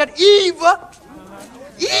tonight is that evil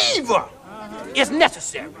is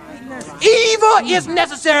necessary. Evil is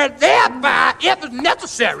necessary. Thereby, if it's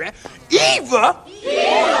necessary, evil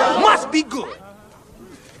must be good.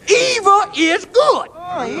 Evil is good.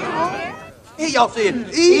 Here y'all saying,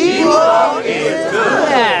 evil is good.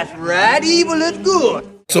 That's right, evil is good.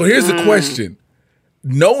 So here's the question.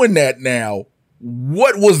 Knowing that now,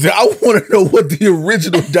 what was I want to know what the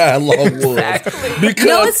original dialogue was. Exactly.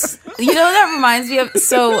 Because that reminds me of,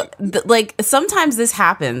 sometimes this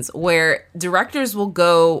happens where directors will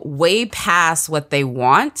go way past what they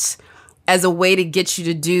want as a way to get you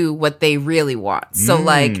to do what they really want. So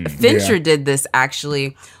Fincher did this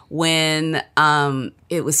actually when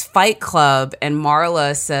it was Fight Club and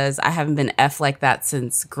Marla says, I haven't been F like that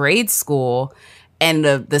since grade school. And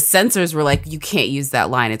the censors were like, you can't use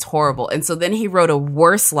that line. It's horrible. And so then he wrote a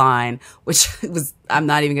worse line, which was, I'm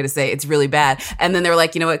not even going to say, it's really bad. And then they were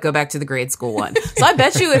like, you know what? Go back to the grade school one. So I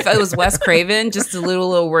bet you if it was Wes Craven, just a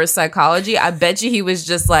little worse psychology, I bet you he was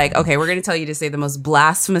just like, okay, we're going to tell you to say the most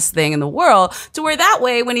blasphemous thing in the world, to where that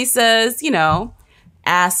way when he says,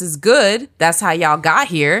 ass is good, that's how y'all got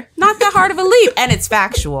here, not that hard of a leap. And it's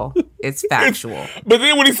factual. It's factual. But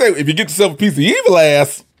then when he say, if you get yourself a piece of evil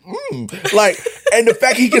ass, and the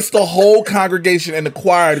fact he gets the whole congregation and the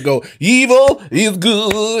choir to go, evil is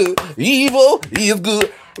good, evil is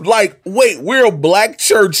good. Like, wait, we're a black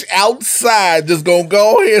church outside just gonna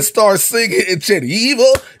go ahead and start singing and chanting,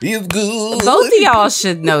 evil is good. Both of y'all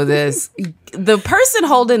should know this. The person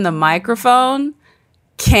holding the microphone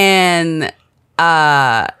can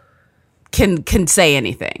can say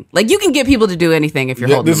anything. Like, you can get people to do anything if you're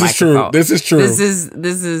holding the microphone. This is true.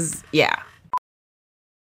 This is yeah.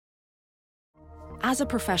 As a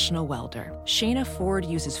professional welder, Shayna Ford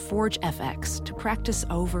uses Forge FX to practice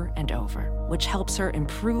over and over, which helps her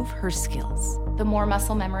improve her skills. The more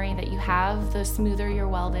muscle memory that you have, the smoother your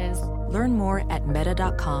weld is. Learn more at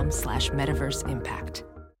meta.com/metaverseimpact.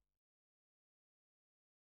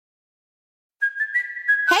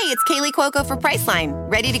 Hey, it's Kaylee Cuoco for Priceline.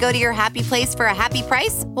 Ready to go to your happy place for a happy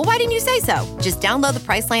price? Well, why didn't you say so? Just download the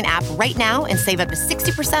Priceline app right now and save up to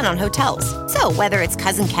 60% on hotels. So whether it's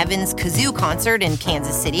Cousin Kevin's Kazoo Concert in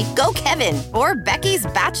Kansas City, go Kevin, or Becky's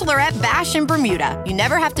Bachelorette Bash in Bermuda, you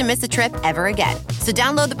never have to miss a trip ever again. So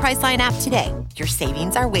download the Priceline app today. Your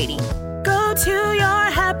savings are waiting. Go to your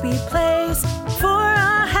happy place for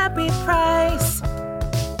a happy price.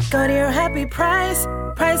 Go to your happy price,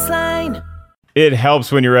 Priceline. It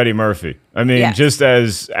helps when you're Eddie Murphy. I mean, just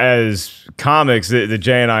as comics, the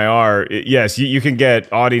Jay and I are, yes, you can get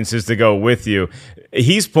audiences to go with you.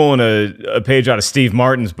 He's pulling a page out of Steve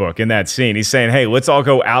Martin's book in that scene. He's saying, hey, let's all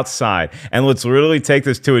go outside and let's literally take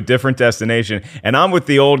this to a different destination. And I'm with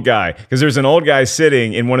the old guy because there's an old guy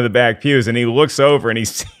sitting in one of the back pews and he looks over and he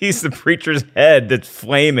sees the preacher's head that's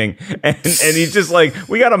flaming. And he's just like,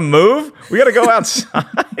 we got to move. We got to go outside.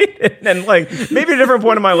 and like, maybe a different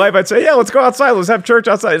point in my life, I'd say, yeah, let's go outside. Let's have church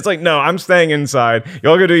outside. It's like, no, I'm staying inside.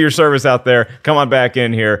 Y'all go do your service out there. Come on back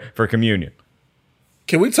in here for communion.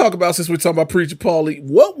 Can we talk about, since we're talking about Preacher Paulie,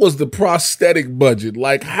 what was the prosthetic budget?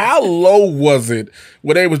 Like, how low was it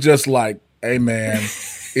where they was just like, hey, man,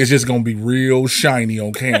 it's just going to be real shiny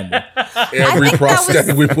on camera. Every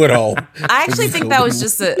prosthetic we put on. I actually think that was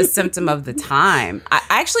just a symptom of the time. I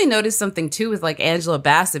actually noticed something, too, with like Angela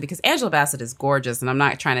Bassett, because Angela Bassett is gorgeous, and I'm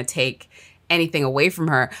not trying to take anything away from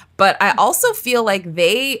her, but I also feel like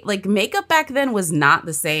makeup back then was not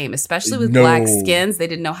the same, especially with black skins. They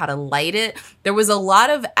didn't know how to light it. There was a lot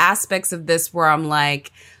of aspects of this where I'm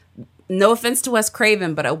like, no offense to Wes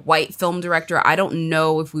Craven, but a white film director, I don't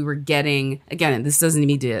know if we were getting, again, this doesn't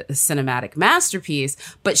need to be a cinematic masterpiece,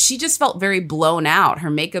 but she just felt very blown out. Her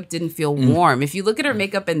makeup didn't feel warm. If you look at her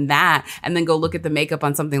makeup in that and then go look at the makeup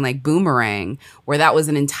on something like Boomerang, where that was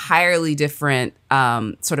an entirely different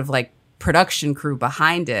sort of like production crew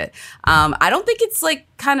behind it. I don't think it's like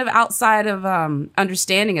kind of outside of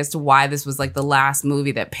understanding as to why this was like the last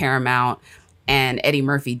movie that Paramount and Eddie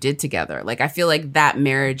Murphy did together. Like, I feel like that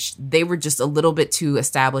marriage, they were just a little bit too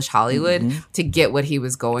established Hollywood to get what he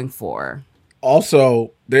was going for.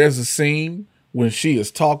 Also, there's a scene when she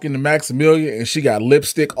is talking to Maximilian and she got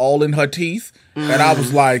lipstick all in her teeth. And I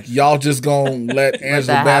was like, y'all just gonna let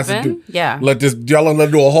Angela Bassett let her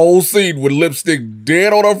do a whole scene with lipstick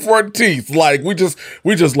dead on her front teeth. Like, we just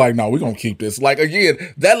like, no, we're gonna keep this. Like,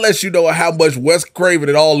 again, that lets you know how much Wes Craven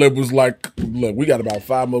and all of it was like, look, we got about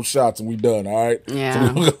 5 more shots and we done, all right? Yeah. So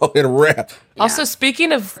we're gonna go ahead and wrap. Also,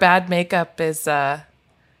 speaking of bad makeup, is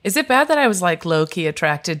it bad that I was like low-key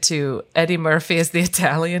attracted to Eddie Murphy as the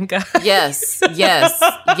Italian guy? Yes. I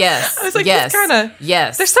was like,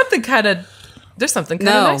 there's something kind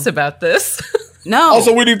of nice about this. No.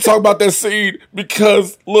 Also, we need to talk about that scene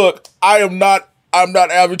because, look, I'm not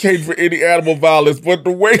advocating for any animal violence, but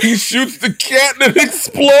the way he shoots the cat and it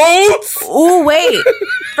explodes. Oh, wait.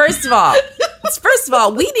 First of all,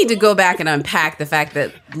 we need to go back and unpack the fact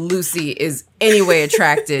that Lucy is anyway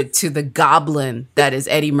attracted to the goblin that is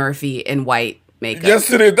Eddie Murphy in white makeup. Yes,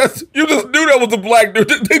 it is. You just knew that was a black dude.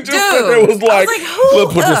 They just said it was like,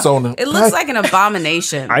 let's put this on him. It looks like an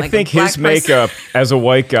abomination. I think his makeup as a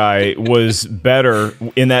white guy was better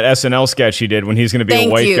in that SNL sketch he did when he's going to be a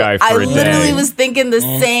white guy for a day. I literally was thinking the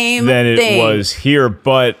same than thing. It was here,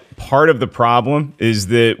 but part of the problem is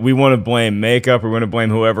that we want to blame makeup or we want to blame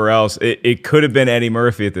whoever else. It could have been Eddie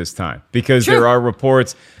Murphy at this time because there are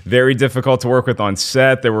reports very difficult to work with on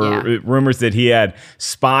set. There were rumors that he had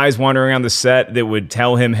spies wandering around the set that would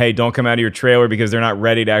tell him, hey, don't come out of your trailer because they're not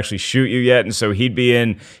ready to actually shoot you yet. And so he'd be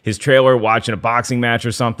in his trailer watching a boxing match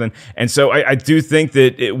or something. And so I do think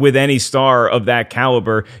that with any star of that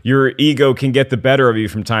caliber, your ego can get the better of you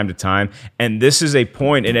from time to time. And this is a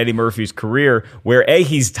point in Eddie Murphy's career where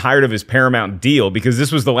he's tired of his Paramount deal because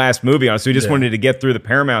this was the last movie on it. So he just wanted to get through the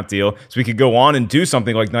Paramount deal so he could go on and do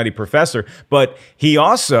something like Nutty Professor. But he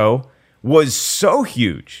also was so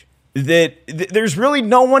huge that there's really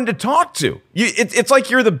no one to talk to. It's like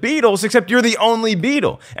you're the Beatles, except you're the only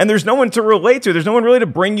Beatle. And there's no one to relate to. There's no one really to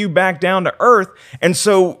bring you back down to earth. And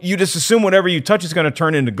so you just assume whatever you touch is going to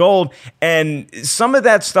turn into gold. And some of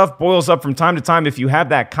that stuff boils up from time to time if you have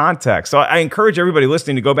that context. So I encourage everybody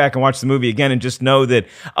listening to go back and watch the movie again and just know that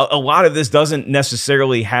a lot of this doesn't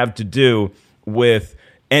necessarily have to do with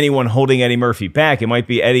anyone holding Eddie Murphy back. It might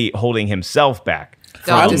be Eddie holding himself back.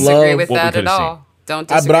 Don't disagree with that at all. Don't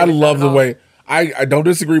disagree but I with love that the at way I don't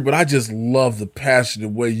disagree, but I just love the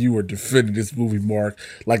passionate way you were defending this movie, Mark.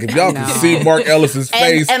 Like if y'all could see Mark Ellis's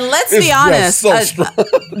face, and let's be honest,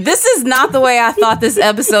 this is not the way I thought this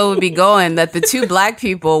episode would be going. That the two black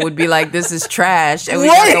people would be like, "This is trash," and we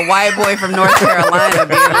got the white boy from North Carolina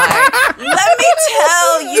being like, "Let me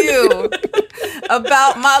tell you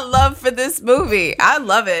about my love for this movie. I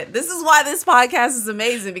love it. This is why this podcast is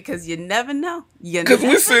amazing because you never know. Because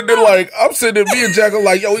we're sitting there like, I'm sitting there, me and Jack are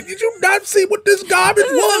like, yo, did you not see what this garbage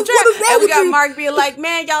was? What is wrong and we with got you? Mark being like,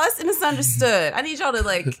 man, y'all, it's misunderstood. I need y'all to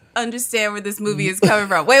like understand where this movie is coming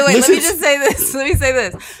from. Wait, let me just say this. Let me say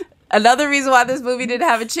this. Another reason why this movie didn't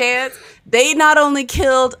have a chance, they not only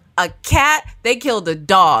killed a cat, they killed a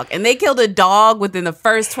dog. And they killed a dog within the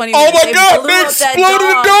first 20 minutes. Oh my God, they exploded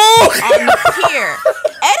the dog! On the pier.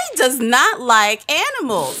 Eddie does not like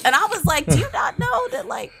animals. And I was like, do you not know that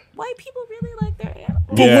like white people really like their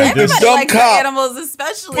animals? Yeah, everybody likes their animals,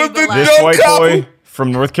 especially. But this white boy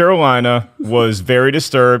from North Carolina was very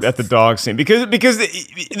disturbed at the dog scene because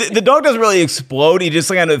the dog doesn't really explode. He just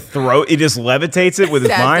kind of he just levitates it with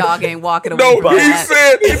his mind. That dog ain't walking away. No,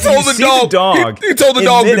 he told the dog. He told the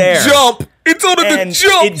dog to jump. He told it to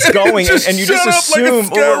jump. It's going, and you just assume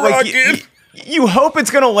you hope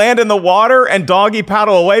it's going to land in the water and doggy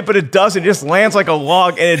paddle away, but it doesn't. It just lands like a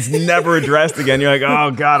log, and it's never addressed again. You're like,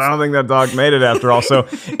 oh, God, I don't think that dog made it after all. So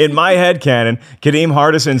in my headcanon, Kadeem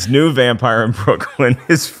Hardison's new vampire in Brooklyn,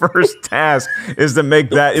 his first task is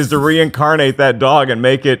to reincarnate that dog and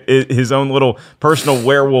make it his own little personal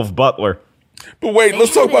werewolf butler. But wait,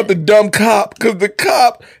 let's talk about the dumb cop, because the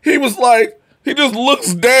cop, he was like, he just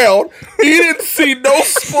looks down. He didn't see no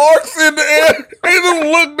sparks in the air. He just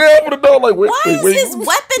looked down for the dog like, wait. Why is his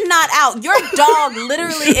weapon not out? Your dog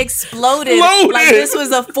literally exploded like this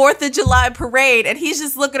was a 4th of July parade, and he's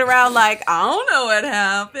just looking around like, I don't know what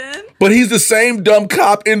happened. But he's the same dumb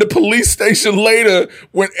cop in the police station later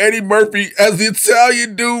when Eddie Murphy, as the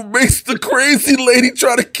Italian dude, makes the crazy lady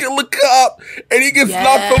try to kill a cop, and he gets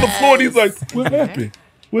knocked on the floor, and he's like, what happened?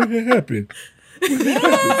 What happened?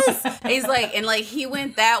 Yes. He's like, and like he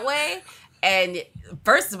went that way. And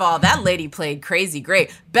first of all, that lady played crazy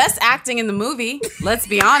great. Best acting in the movie, let's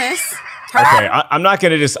be honest. Okay, I'm not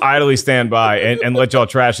going to just idly stand by and let y'all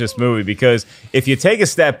trash this movie, because if you take a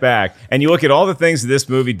step back and you look at all the things that this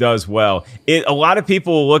movie does well, a lot of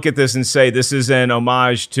people will look at this and say this is an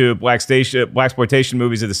homage to blaxploitation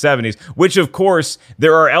movies of the 70s, which of course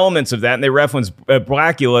there are elements of that, and they reference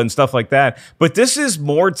Blackula and stuff like that. But this is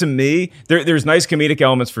more, to me, there's nice comedic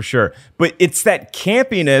elements for sure, but it's that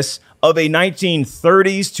campiness of a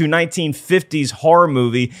 1930s to 1950s horror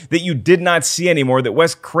movie that you did not see anymore, that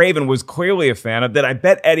Wes Craven was clearly a fan of, that I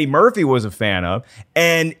bet Eddie Murphy was a fan of,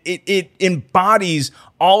 and it embodies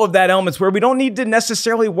all of that elements where we don't need to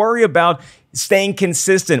necessarily worry about staying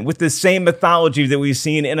consistent with the same mythology that we've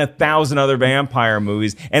seen in 1,000 other vampire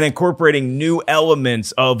movies and incorporating new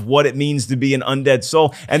elements of what it means to be an undead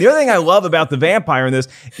soul. And the other thing I love about the vampire in this,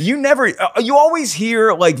 you always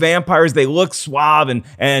hear like vampires, they look suave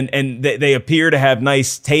and they appear to have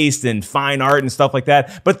nice taste and fine art and stuff like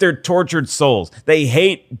that, but they're tortured souls.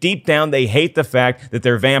 Deep down, they hate the fact that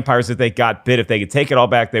they're vampires, that they got bit. If they could take it all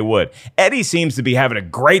back, they would. Eddie seems to be having a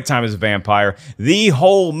great time as a vampire the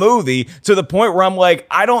whole movie, to the point where I'm like,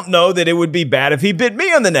 I don't know that it would be bad if he bit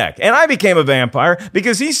me on the neck and I became a vampire,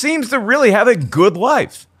 because he seems to really have a good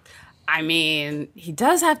life. I mean, he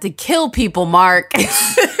does have to kill people, Mark.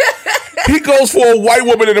 He goes for a white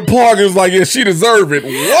woman in the park and is like, yeah, she deserved it.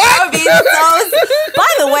 What? I mean, so, by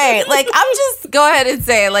the way, like, I'm just go ahead and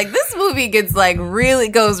say, like, this movie gets like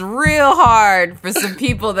goes real hard for some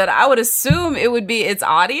people that I would assume it would be its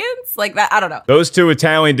audience. Like that, I don't know. Those two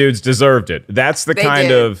Italian dudes deserved it. That's the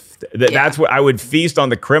that's what I would feast on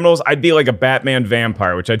the criminals. I'd be like a Batman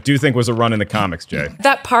vampire, which I do think was a run in the comics, Jay.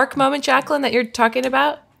 That park moment, Jacqueline, that you're talking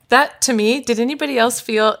about, that to me, did anybody else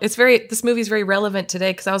feel this movie is very relevant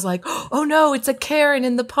today? Because I was like, oh no, it's a Karen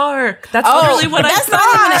in the park. That's literally what I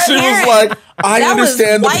thought. She was like, I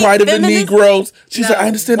understand the pride of the Negroes. She's like, I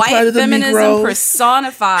understand the pride of the Negroes. White feminism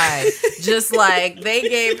personified. Just like they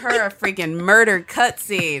gave her a freaking murder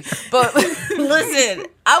cutscene. But listen,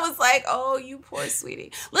 I was like, oh, you poor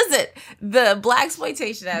sweetie. Listen, the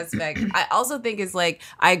blaxploitation aspect, I also think is like,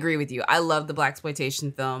 I agree with you. I love the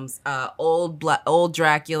blaxploitation films. Old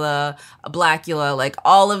Dracula, Blackula, like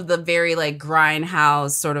all of the very like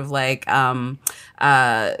grindhouse sort of like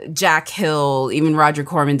Jack Hill, even Roger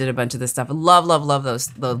Corman did a bunch of this stuff. Love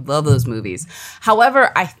those movies.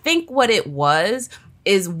 However, I think what it was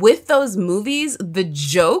is with those movies, the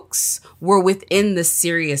jokes were within the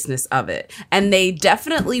seriousness of it. And they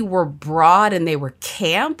definitely were broad and they were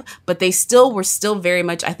camp, but they were still very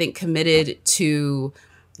much, I think, committed to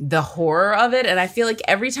the horror of it. And I feel like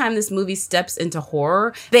every time this movie steps into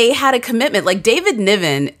horror, they had a commitment. Like David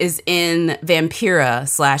Niven is in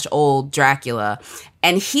Vampira / Old Dracula.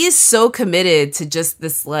 And he is so committed to just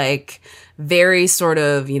this like very sort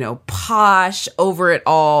of, posh, over it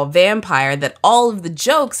all vampire that all of the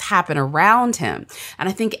jokes happen around him. And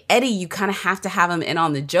I think Eddie, you kind of have to have him in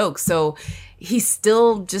on the jokes. So he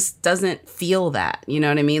still just doesn't feel that, you know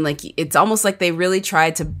what I mean? Like it's almost like they really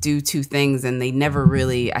tried to do two things and they never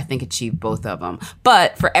really, I think, achieved both of them.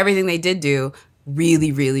 But for everything they did do,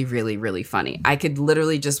 really, really, really, really funny. I could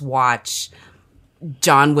literally just watch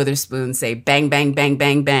John Witherspoon say bang, bang, bang,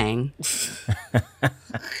 bang, bang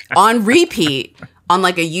on repeat on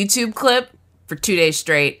like a YouTube clip for 2 days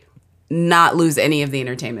straight, not lose any of the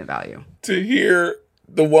entertainment value. To hear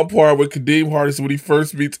the one part with Kadeem Hardison when he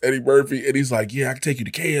first meets Eddie Murphy and he's like, yeah, I can take you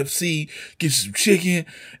to KFC, get you some chicken,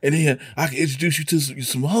 and then I can introduce you to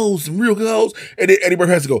some hoes, some real good hoes. And then Eddie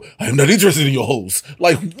Murphy has to go, I'm not interested in your hoes.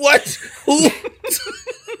 Like, what? Who?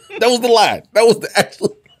 That was the line. That was the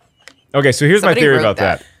actual... Okay, so here's my theory about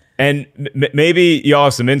that. And maybe y'all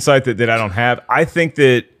have some insight that I don't have. I think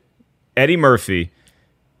that Eddie Murphy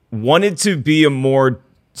wanted to be a more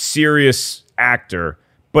serious actor,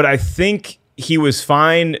 but I think he was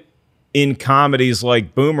fine in comedies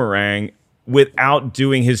like Boomerang without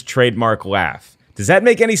doing his trademark laugh. Does that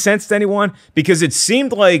make any sense to anyone? Because it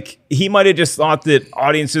seemed like he might have just thought that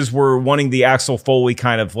audiences were wanting the Axel Foley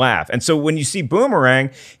kind of laugh. And so when you see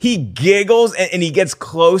Boomerang, he giggles and he gets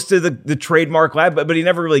close to the trademark laugh, but he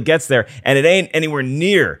never really gets there. And it ain't anywhere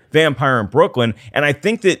near Vampire in Brooklyn. And I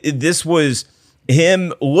think that this was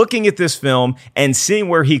him looking at this film and seeing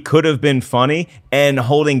where he could have been funny and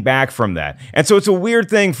holding back from that. And so it's a weird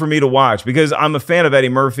thing for me to watch because I'm a fan of Eddie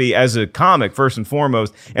Murphy as a comic, first and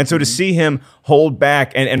foremost. And so to see him hold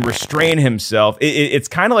back and restrain himself, it's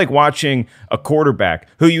kind of like watching a quarterback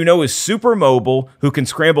who is super mobile, who can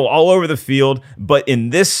scramble all over the field. But in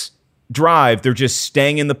this drive, they're just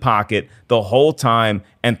staying in the pocket the whole time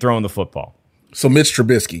and throwing the football. So Mitch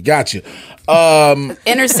Trubisky, gotcha.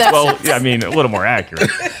 Interception. Well, yeah, I mean, a little more accurate.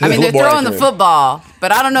 I mean, they're throwing the football,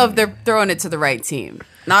 but I don't know if they're throwing it to the right team.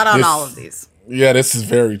 Not on all of these. Yeah, this is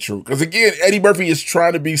very true. Because again, Eddie Murphy is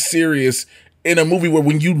trying to be serious in a movie where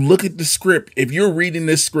when you look at the script, if you're reading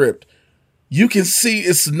this script, you can see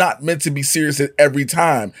it's not meant to be serious at every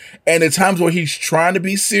time. And at times where he's trying to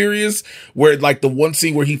be serious, where like the one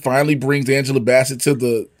scene where he finally brings Angela Bassett to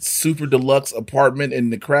the super deluxe apartment in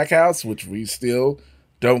the crack house, which we still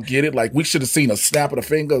don't get it. Like we should have seen a snap of the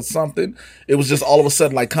finger or something. It was just all of a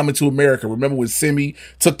sudden like Coming to America. Remember when Simi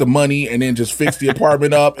took the money and then just fixed the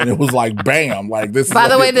apartment up and it was like, bam, like this. By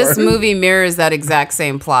the way, this movie mirrors that exact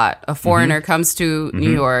same plot. A foreigner comes to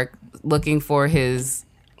New York looking for his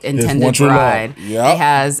intended bride. Yep. He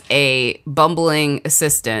has a bumbling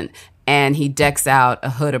assistant and he decks out a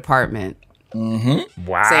hood apartment.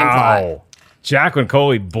 Wow. Same plot. Jacqueline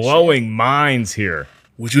Coley blowing minds here.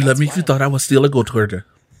 Would you let me if you thought I was still a go toward her?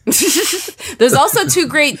 There's also two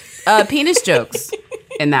great penis jokes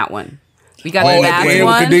in that one. We got the Babs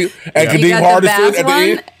one. Kadeem Hardison at the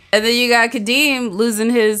end. And then you got Kadeem losing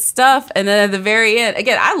his stuff. And then at the very end,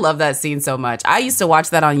 again, I love that scene so much. I used to watch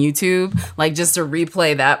that on YouTube, like just to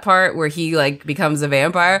replay that part where he like becomes a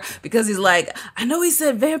vampire because he's like, I know he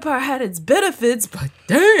said vampire had its benefits, but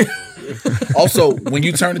damn. Also, when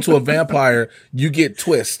you turn into a vampire, you get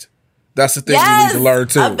twist. That's the thing you need to learn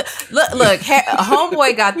too. Look,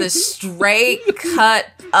 homeboy got the straight cut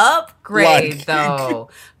upgrade though.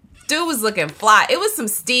 Dude was looking fly. It was some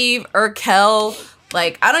Steve Urkel.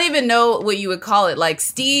 Like, I don't even know what you would call it. Like,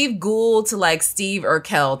 Steve Gould to, like, Steve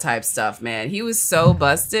Urkel type stuff, man. He was so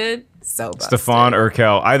busted. So busted. Stefan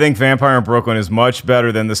Urkel. I think Vampire in Brooklyn is much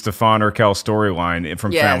better than the Stefan Urkel storyline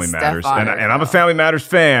from Family Matters. And I'm a Family Matters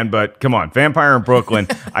fan, but come on. Vampire in Brooklyn,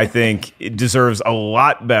 I think, it deserves a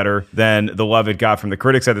lot better than the love it got from the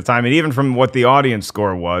critics at the time and even from what the audience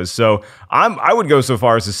score was. So I would go so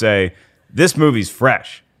far as to say this movie's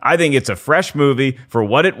fresh. I think it's a fresh movie for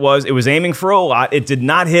what it was. It was aiming for a lot. It did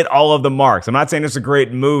not hit all of the marks. I'm not saying it's a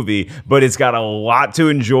great movie, but it's got a lot to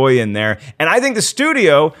enjoy in there. And I think the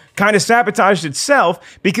studio kind of sabotaged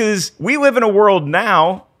itself because we live in a world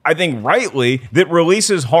now, I think rightly, that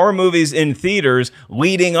releases horror movies in theaters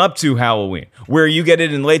leading up to Halloween, where you get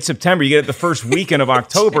it in late September, you get it the first weekend of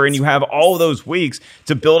October, and you have all those weeks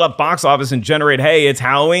to build up box office and generate, hey, it's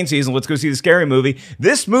Halloween season, let's go see the scary movie.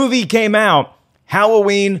 This movie came out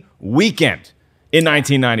Halloween weekend in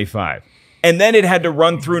 1995. And then it had to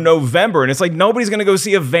run through November. And it's like, nobody's going to go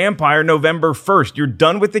see a vampire November 1st. You're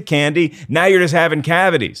done with the candy. Now you're just having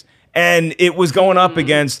cavities. And it was going up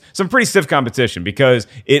against some pretty stiff competition because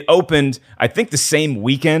it opened, I think, the same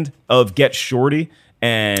weekend of Get Shorty.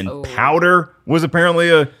 And Powder was apparently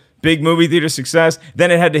a big movie theater success. Then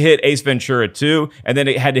it had to hit Ace Ventura 2. And then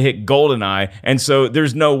it had to hit Goldeneye. And so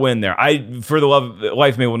there's no win there. I, for the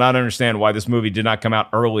life of me, will not understand why this movie did not come out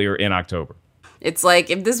earlier in October. It's like,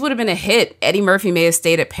 if this would have been a hit, Eddie Murphy may have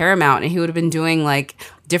stayed at Paramount and he would have been doing like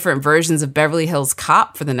different versions of Beverly Hills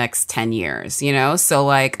Cop for the next 10 years, you know? So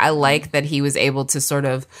like, I like that he was able to sort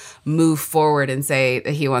of move forward and say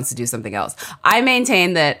that he wants to do something else. I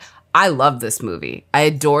maintain that I love this movie. I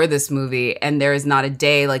adore this movie. And there is not a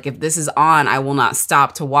day, like if this is on, I will not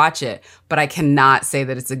stop to watch it. But I cannot say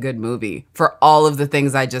that it's a good movie for all of the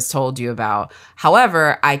things I just told you about.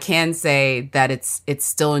 However, I can say that it's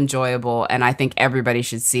still enjoyable and I think everybody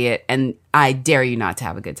should see it. And I dare you not to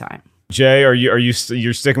have a good time. Jay, you're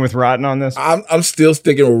sticking with Rotten on this? I'm still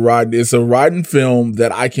sticking with Rotten. It's a Rotten film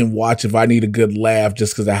that I can watch if I need a good laugh,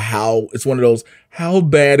 just because of how it's one of those. How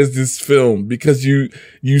bad is this film? Because you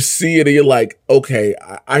see it and you're like, okay,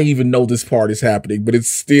 I even know this part is happening, but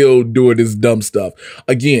it's still doing this dumb stuff.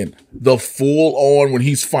 Again, the full on when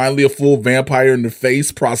he's finally a full vampire in the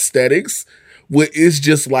face prosthetics. Where it's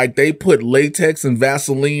just like they put latex and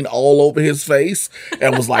Vaseline all over his face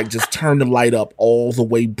and was like, just turn the light up all the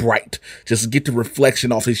way bright. Just get the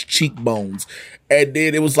reflection off his cheekbones. And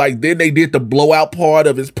then it was like, then they did the blowout part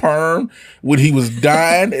of his perm when he was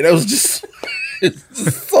dying. And it was just, it's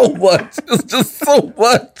just so much. It's just so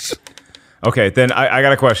much. Okay, then I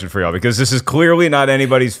got a question for y'all because this is clearly not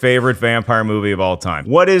anybody's favorite vampire movie of all time.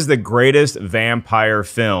 What is the greatest vampire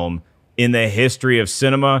film in the history of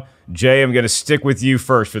cinema? Jay, I'm going to stick with you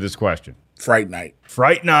first for this question. Fright Night.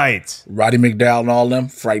 Fright Night. Roddy McDowall and all them.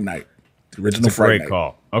 Fright Night. The original That's a great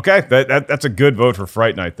call. Okay, that's a good vote for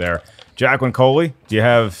Fright Night there. Jacqueline Coley, do you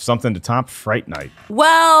have something to top Fright Night?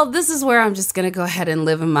 Well, this is where I'm just going to go ahead and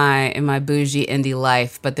live in my bougie indie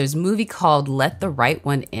life. But there's a movie called Let the Right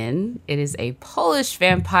One In. It is a Polish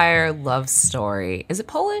vampire love story. Is it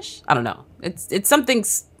Polish? I don't know. It's something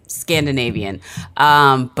Scandinavian,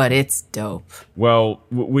 but it's dope. Well,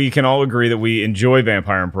 we can all agree that we enjoy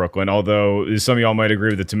Vampire in Brooklyn, although some of y'all might agree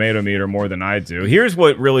with the tomato meter more than I do. Here's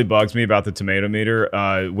what really bugs me about the tomato meter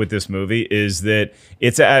with this movie is that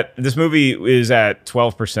this movie is at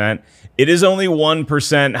 12%. It is only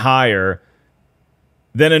 1% higher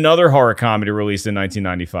than another horror comedy released in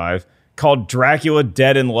 1995 called Dracula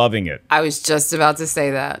Dead and Loving It. I was just about to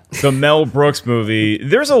say that. The Mel Brooks movie.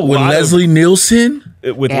 There's a with lot Leslie Nielsen?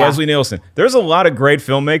 Leslie Nielsen. There's a lot of great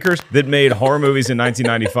filmmakers that made horror movies in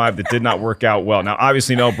 1995 that did not work out well. Now,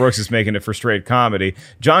 obviously, Mel Brooks is making it for straight comedy.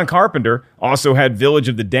 John Carpenter also had Village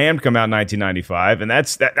of the Damned come out in 1995, and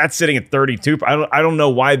that's sitting at 32. I don't know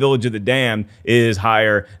why Village of the Damned is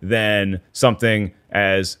higher than something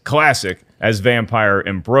as classic as Vampire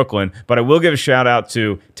in Brooklyn, but I will give a shout out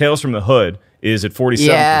to Tales from the Hood is at 47%,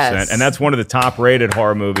 yes. And that's one of the top rated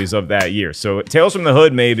horror movies of that year. So Tales from the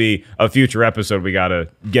Hood may be a future episode. We got to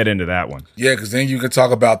get into that one. Yeah, because then you can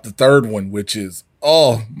talk about the third one, which is,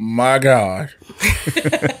 oh my God.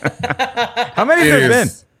 How many have there been?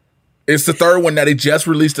 It's the third one that they just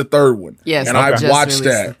released the third one. Yes, and I watched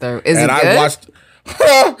that. Is it good? I watched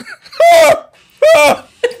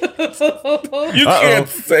You can't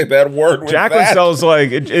say that word with Jacqueline that. sounds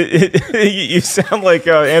like you sound like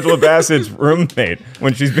Angela Bassett's roommate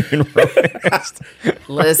when she's being romanced.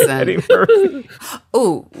 Listen.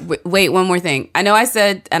 Oh, wait, one more thing. I know I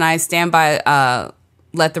said, and I stand by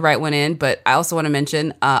Let the Right One In, but I also want to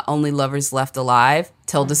mention Only Lovers Left Alive,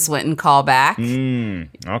 Tilda Swinton callback.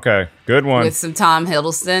 Okay, good one. With some Tom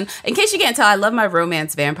Hiddleston. In case you can't tell, I love my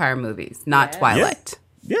romance vampire movies, not Twilight.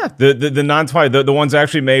 Yeah, the non-Twilight, the ones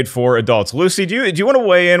actually made for adults. Lucy, do you want to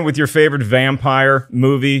weigh in with your favorite vampire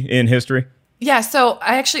movie in history? Yeah, so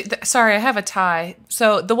I actually, I have a tie.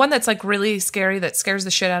 So the one that's like really scary, that scares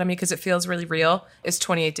the shit out of me because it feels really real, is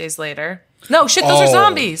 28 Days Later. No, shit, those are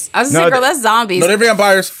zombies. I was going to say, girl, that's zombies. No, they're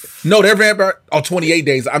vampires. No, they're vampires. Oh, 28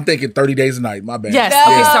 Days. I'm thinking 30 Days a Night. My bad. Yes,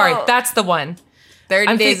 okay, sorry. That's the one.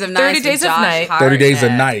 30 Days of Night. 30 Days of Night. 30 Days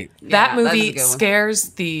of Night. That movie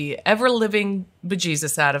scares the ever-living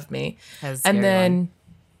bejesus out of me. And then,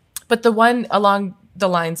 but the one along the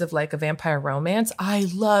lines of like a vampire romance, I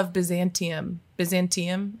love Byzantium. I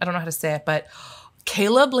don't know how to say it, but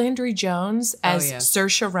Caleb Landry Jones as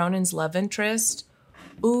Saoirse Ronan's love interest.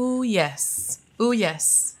 Ooh, yes. Ooh,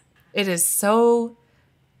 yes. It is so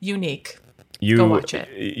unique. Go watch it.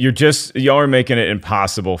 Y'all are making it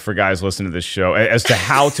impossible for guys listening to this show as to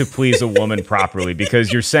how to please a woman properly,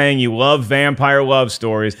 because you're saying you love vampire love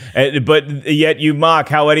stories, but yet you mock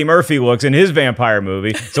how Eddie Murphy looks in his vampire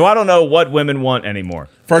movie. So I don't know what women want anymore.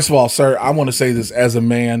 First of all, sir, I want to say this as a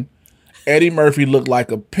man. Eddie Murphy looked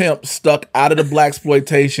like a pimp stuck out of the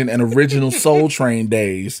blaxploitation and original Soul Train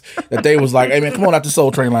days. That they was like, hey man, come on out the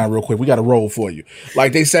Soul Train line real quick. We got a role for you.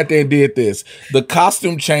 Like they sat there and did this. The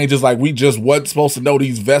costume changes, like we just wasn't supposed to know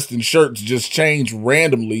these vests and shirts just changed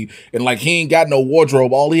randomly. And like he ain't got no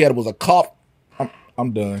wardrobe. All he had was a cough.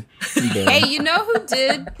 I'm done. Hey, you know who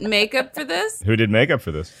did makeup for this? Who did makeup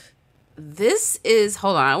for this? This is,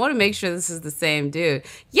 hold on, I want to make sure this is the same dude.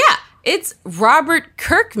 Yeah, it's Robert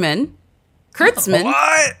Kurtzman.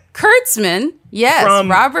 What? Kurtzman, yes,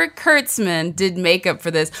 Robert Kurtzman did makeup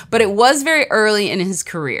for this, but it was very early in his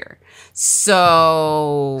career.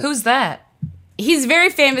 So who's that? He's very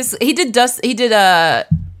famous. He did Dusk Until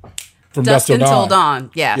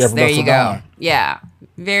Dawn. Yes, there you go. Yeah,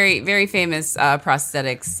 very very famous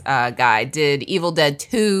prosthetics guy. Did Evil Dead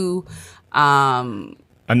 2.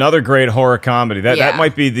 Another great horror comedy. That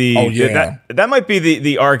might be that might be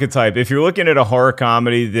the archetype. If you're looking at a horror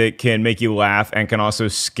comedy that can make you laugh and can also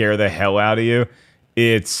scare the hell out of you,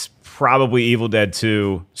 it's probably Evil Dead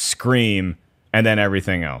 2, Scream, and then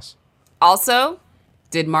everything else. Also,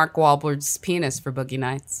 did Mark Wahlberg's penis for Boogie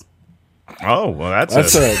Nights. Oh, well, that's he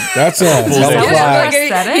was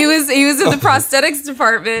in the prosthetics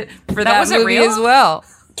department for that movie real? As well.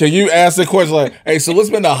 Can you ask the question like, hey, so what's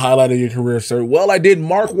been the highlight of your career, sir? Well, I did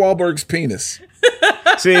Mark Wahlberg's penis.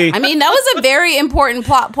 See, I mean, that was a very important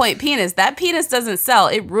plot point. Penis. That penis doesn't sell.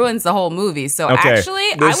 It ruins the whole movie. So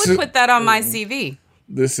actually, I would put that on my CV.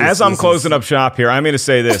 As I'm closing up shop here, I'm going to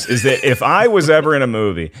say this, is that if I was ever in a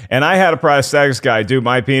movie and I had a prosthetics guy do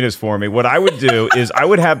my penis for me, what I would do is I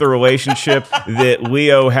would have the relationship that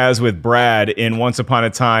Leo has with Brad in Once Upon a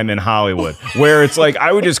Time in Hollywood, where it's like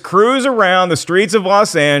I would just cruise around the streets of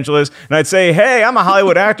Los Angeles and I'd say, hey, I'm a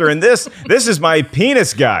Hollywood actor and this is my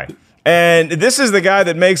penis guy. And this is the guy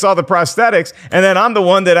that makes all the prosthetics, and then I'm the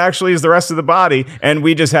one that actually is the rest of the body, and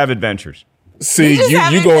we just have adventures. See,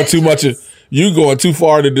 you going too much of... You going too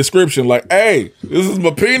far in the description, like, hey, this is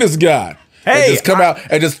my penis guy. Hey, and just come out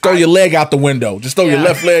and just throw your leg out the window. Just throw your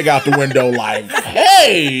left leg out the window, like,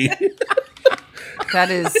 hey.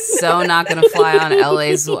 That is so not going to fly on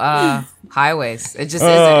LA's highways. It just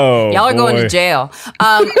isn't. Y'all are going to jail.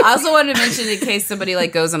 I also wanted to mention, in case somebody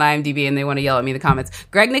like goes on IMDb and they want to yell at me in the comments,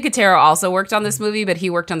 Greg Nicotero also worked on this movie, but he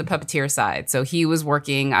worked on the puppeteer side. So he was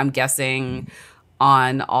working, I'm guessing,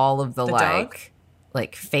 on all of the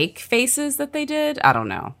like fake faces that they did. I don't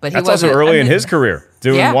know, but that's also early in his career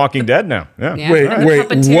doing Walking Dead now. Yeah. Wait,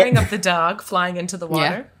 puppeteering of the dog flying into the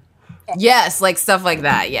water. Yeah. Yes, like stuff like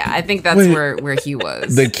that. Yeah, I think that's where he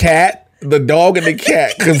was. The cat, the dog, and the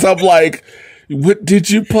cat. Because I'm like, what did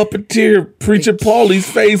you puppeteer? Preacher Paulie's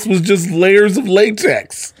face was just layers of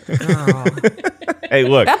latex. Oh. Hey,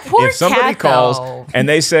 look, if somebody calls and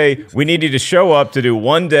they say, we need you to show up to do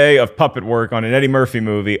one day of puppet work on an Eddie Murphy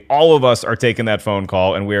movie, all of us are taking that phone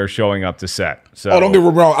call and we are showing up to set. So, don't get me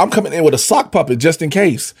wrong. I'm coming in with a sock puppet just in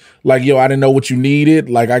case. Like, yo, I didn't know what you needed.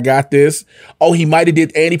 Like, I got this. Oh, he might have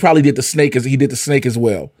did, and he probably did the snake as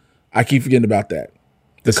well. I keep forgetting about that.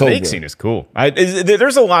 The snake scene is cool.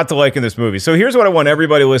 There's a lot to like in this movie. So here's what I want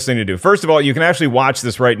everybody listening to do. First of all, you can actually watch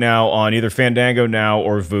this right now on either Fandango Now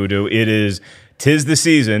or Vudu. Tis the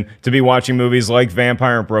season to be watching movies like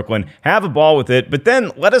Vampire in Brooklyn. Have a ball with it, but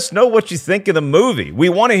then let us know what you think of the movie. We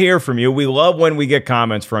want to hear from you. We love when we get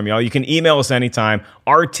comments from y'all. You can email us anytime.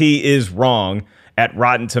 RTisWrong at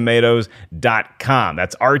RottenTomatoes.com.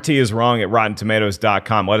 That's RTisWrong at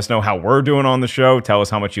RottenTomatoes.com. Let us know how we're doing on the show. Tell us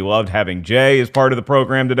how much you loved having Jay as part of the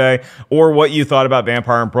program today, or what you thought about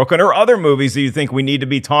Vampire in Brooklyn, or other movies that you think we need to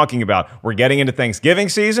be talking about. We're getting into Thanksgiving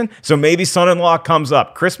season, so maybe Son-in-Law comes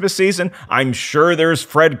up. Christmas season, I'm sure there's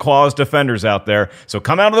Fred Claus defenders out there. So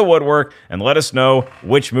come out of the woodwork and let us know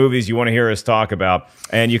which movies you want to hear us talk about.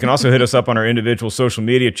 And you can also hit us up on our individual social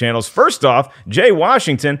media channels. First off, Jay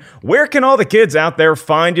Washington, where can all the kids out there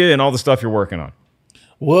find you and all the stuff you're working on?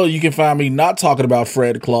 Well, you can find me not talking about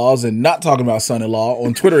Fred Claus and not talking about Son-in-Law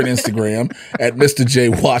on Twitter and Instagram at Mr. J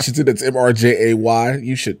Washington. That's MRJAY.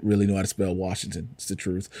 You should really know how to spell Washington. It's the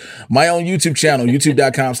truth. My own YouTube channel,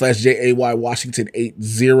 youtube.com/JAY Washington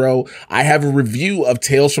 80. I have a review of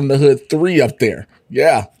Tales from the Hood 3 up there.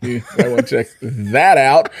 Yeah, I want to check that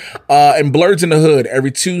out. And Blurs in the Hood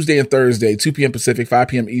every Tuesday and Thursday, 2 p.m. Pacific, 5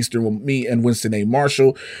 p.m. Eastern with me and Winston A.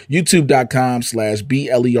 Marshall.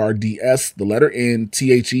 YouTube.com/BLERDS, the letter N,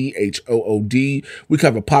 THEHOOD. We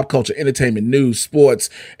cover pop culture, entertainment, news, sports,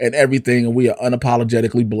 and everything. And we are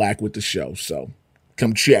unapologetically black with the show. So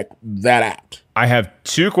come check that out. I have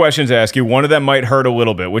 2 questions to ask you. One of them might hurt a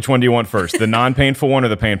little bit. Which one do you want first? The non-painful one or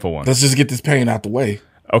the painful one? Let's just get this pain out the way.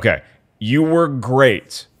 Okay. You were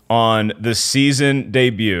great on the season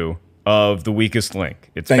debut of The Weakest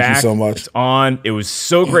Link. It's Thank back. you so much. It's on. It was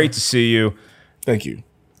so great to see you. Thank you.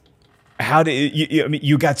 How did you? I mean,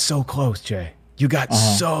 you got so close, Jay. You got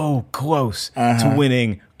so close to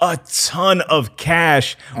winning a ton of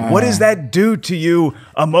cash. What does that do to you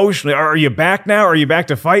emotionally? Are you back now? Are you back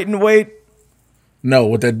to fighting weight? No,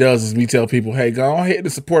 what that does is me tell people, hey, go ahead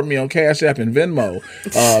to support me on Cash App and Venmo.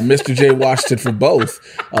 Mr. J. Washington for both.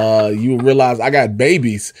 You will realize I got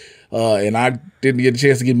babies, and I didn't get a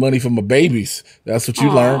chance to get money from my babies. That's what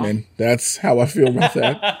you learn, and that's how I feel about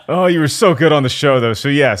that. Oh, you were so good on the show, though. So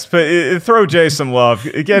yes, but throw Jay some love.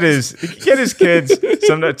 Get his kids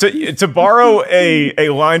some to borrow a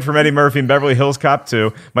line from Eddie Murphy in Beverly Hills Cop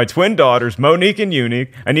 2. My twin daughters, Monique and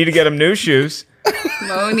Unique. I need to get them new shoes.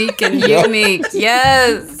 Monique and Unique,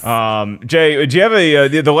 yes. Jay, do you have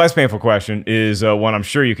the less painful question is one I'm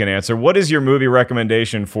sure you can answer. What is your movie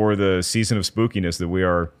recommendation for the season of spookiness that we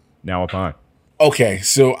are now upon? Okay,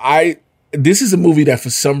 so this is a movie that for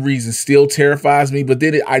some reason still terrifies me, but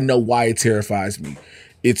then I know why it terrifies me.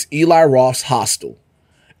 It's Eli Roth's Hostel.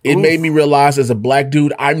 It made me realize as a black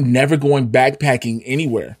dude, I'm never going backpacking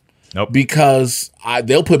anywhere. Nope. Because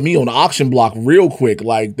they'll put me on the auction block real quick.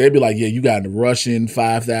 Like, they'll be like, yeah, you got a Russian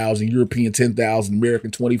 5,000, European 10,000, American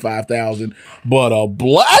 25,000. But a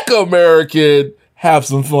black American, have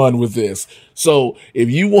some fun with this. So if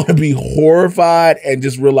you want to be horrified and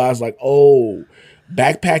just realize like, oh,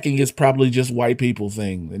 backpacking is probably just white people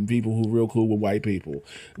thing and people who are real cool with white people,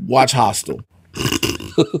 watch Hostel.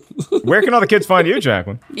 Where can all the kids find you,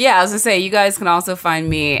 Jacqueline? Yeah, I was going to say, you guys can also find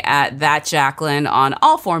me at That Jacqueline on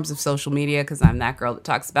all forms of social media because I'm that girl that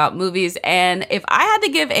talks about movies. And if I had to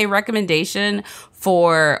give a recommendation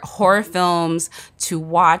for horror films to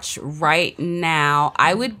watch right now,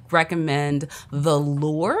 I would recommend The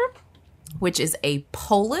Lure, which is a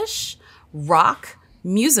Polish rock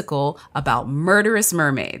musical about murderous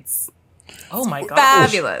mermaids. Oh my God.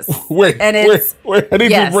 Fabulous. Wait, I need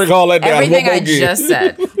to break all that down. Everything I just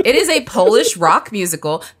said. It is a Polish rock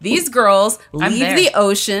musical. These girls leave the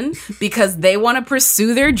ocean because they want to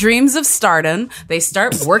pursue their dreams of stardom. They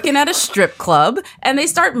start working at a strip club and they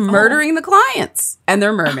start murdering the clients and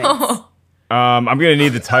their mermaids. I'm going to need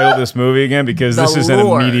the title of this movie again because this is an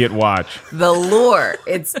immediate watch. The Lure.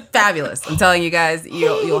 It's fabulous. I'm telling you guys,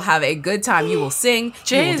 you'll have a good time. You will sing,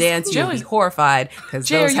 you will dance, you will be horrified because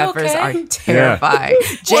those heifers are terrifying.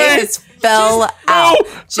 Yeah. Jay has fell out.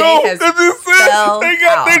 Jay has fell They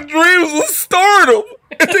got their dreams of stardom.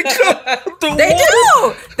 And they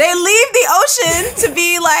do. They leave the ocean to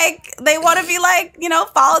be like, they want to be like,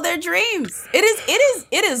 follow their dreams.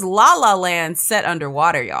 It is La La Land set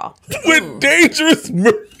underwater, y'all. With dangerous.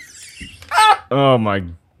 Oh my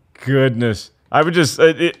goodness. I would just,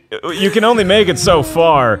 you can only make it so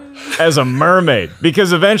far as a mermaid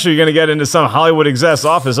because eventually you're going to get into some Hollywood exec's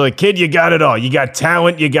office like, kid, you got it all. You got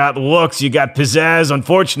talent, you got looks, you got pizzazz.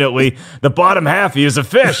 Unfortunately, the bottom half of you is a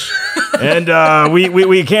fish. And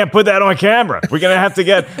we can't put that on camera. We're going to have to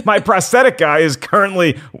get, my prosthetic guy is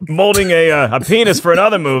currently molding a penis for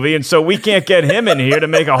another movie. And so we can't get him in here to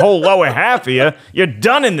make a whole lower half of you. You're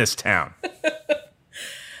done in this town.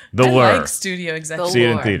 The Lure. I like studio executive. See it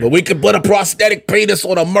in theater. But we can put a prosthetic penis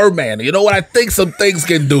on a merman. You know what? I think some things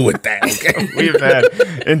can do with that. Okay? We've had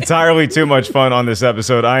entirely too much fun on this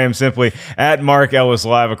episode. I am simply at Mark Ellis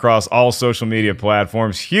Live across all social media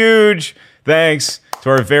platforms. Huge thanks to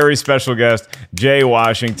our very special guest, Jay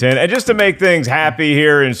Washington. And just to make things happy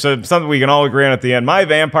here and so something we can all agree on at the end, my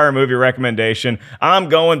vampire movie recommendation, I'm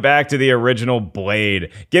going back to the original Blade.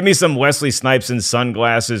 Give me some Wesley Snipes in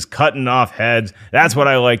sunglasses, cutting off heads. That's what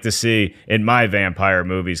I like to see in my vampire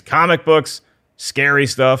movies. Comic books, scary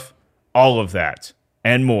stuff, all of that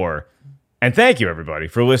and more. And thank you, everybody,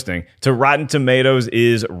 for listening to Rotten Tomatoes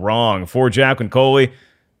is Wrong. For Jacqueline Coley,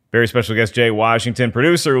 very special guest Jay Washington,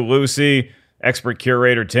 producer Lucy, expert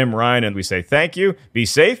curator Tim Ryan, and we say thank you. Be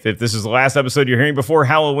safe. If this is the last episode you're hearing before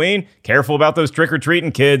Halloween, careful about those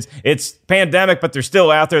trick-or-treating kids. It's pandemic, but they're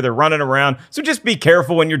still out there. They're running around. So just be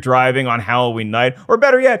careful when you're driving on Halloween night. Or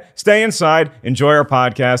better yet, stay inside, enjoy our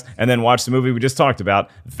podcast, and then watch the movie we just talked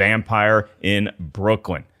about, Vampire in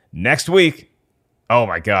Brooklyn. Next week, Oh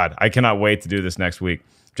my God. I cannot wait to do this next week.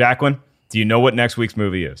 Jacqueline, do you know what next week's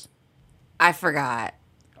movie is? I forgot.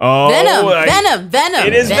 Oh, Venom.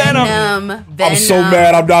 It is Venom. I'm so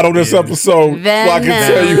mad I'm not on this episode. So I can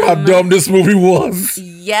tell you how dumb this movie was.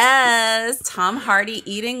 Yes. Tom Hardy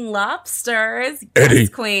eating lobsters. Eddie,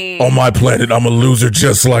 Queen. on my planet, I'm a loser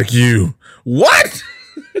just like you. What?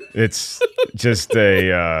 It's just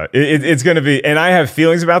it's going to be, and I have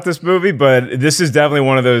feelings about this movie, but this is definitely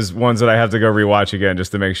one of those ones that I have to go rewatch again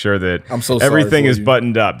just to make sure that everything is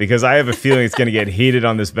buttoned up, because I have a feeling it's going to get heated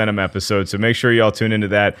on this Venom episode. So make sure y'all tune into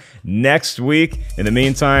that next week. In the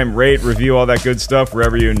meantime, rate, review, all that good stuff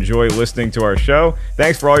wherever you enjoy listening to our show.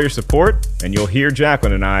 Thanks for all your support, and you'll hear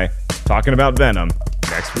Jacqueline and I talking about Venom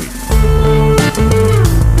next week.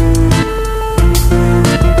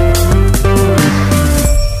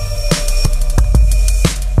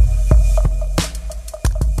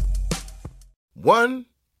 One,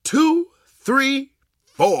 2, 3,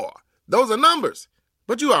 4. Those are numbers,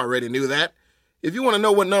 but you already knew that. If you want to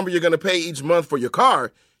know what number you're going to pay each month for your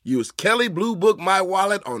car, use Kelley Blue Book My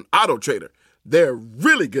Wallet on AutoTrader. They're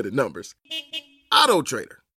really good at numbers. AutoTrader.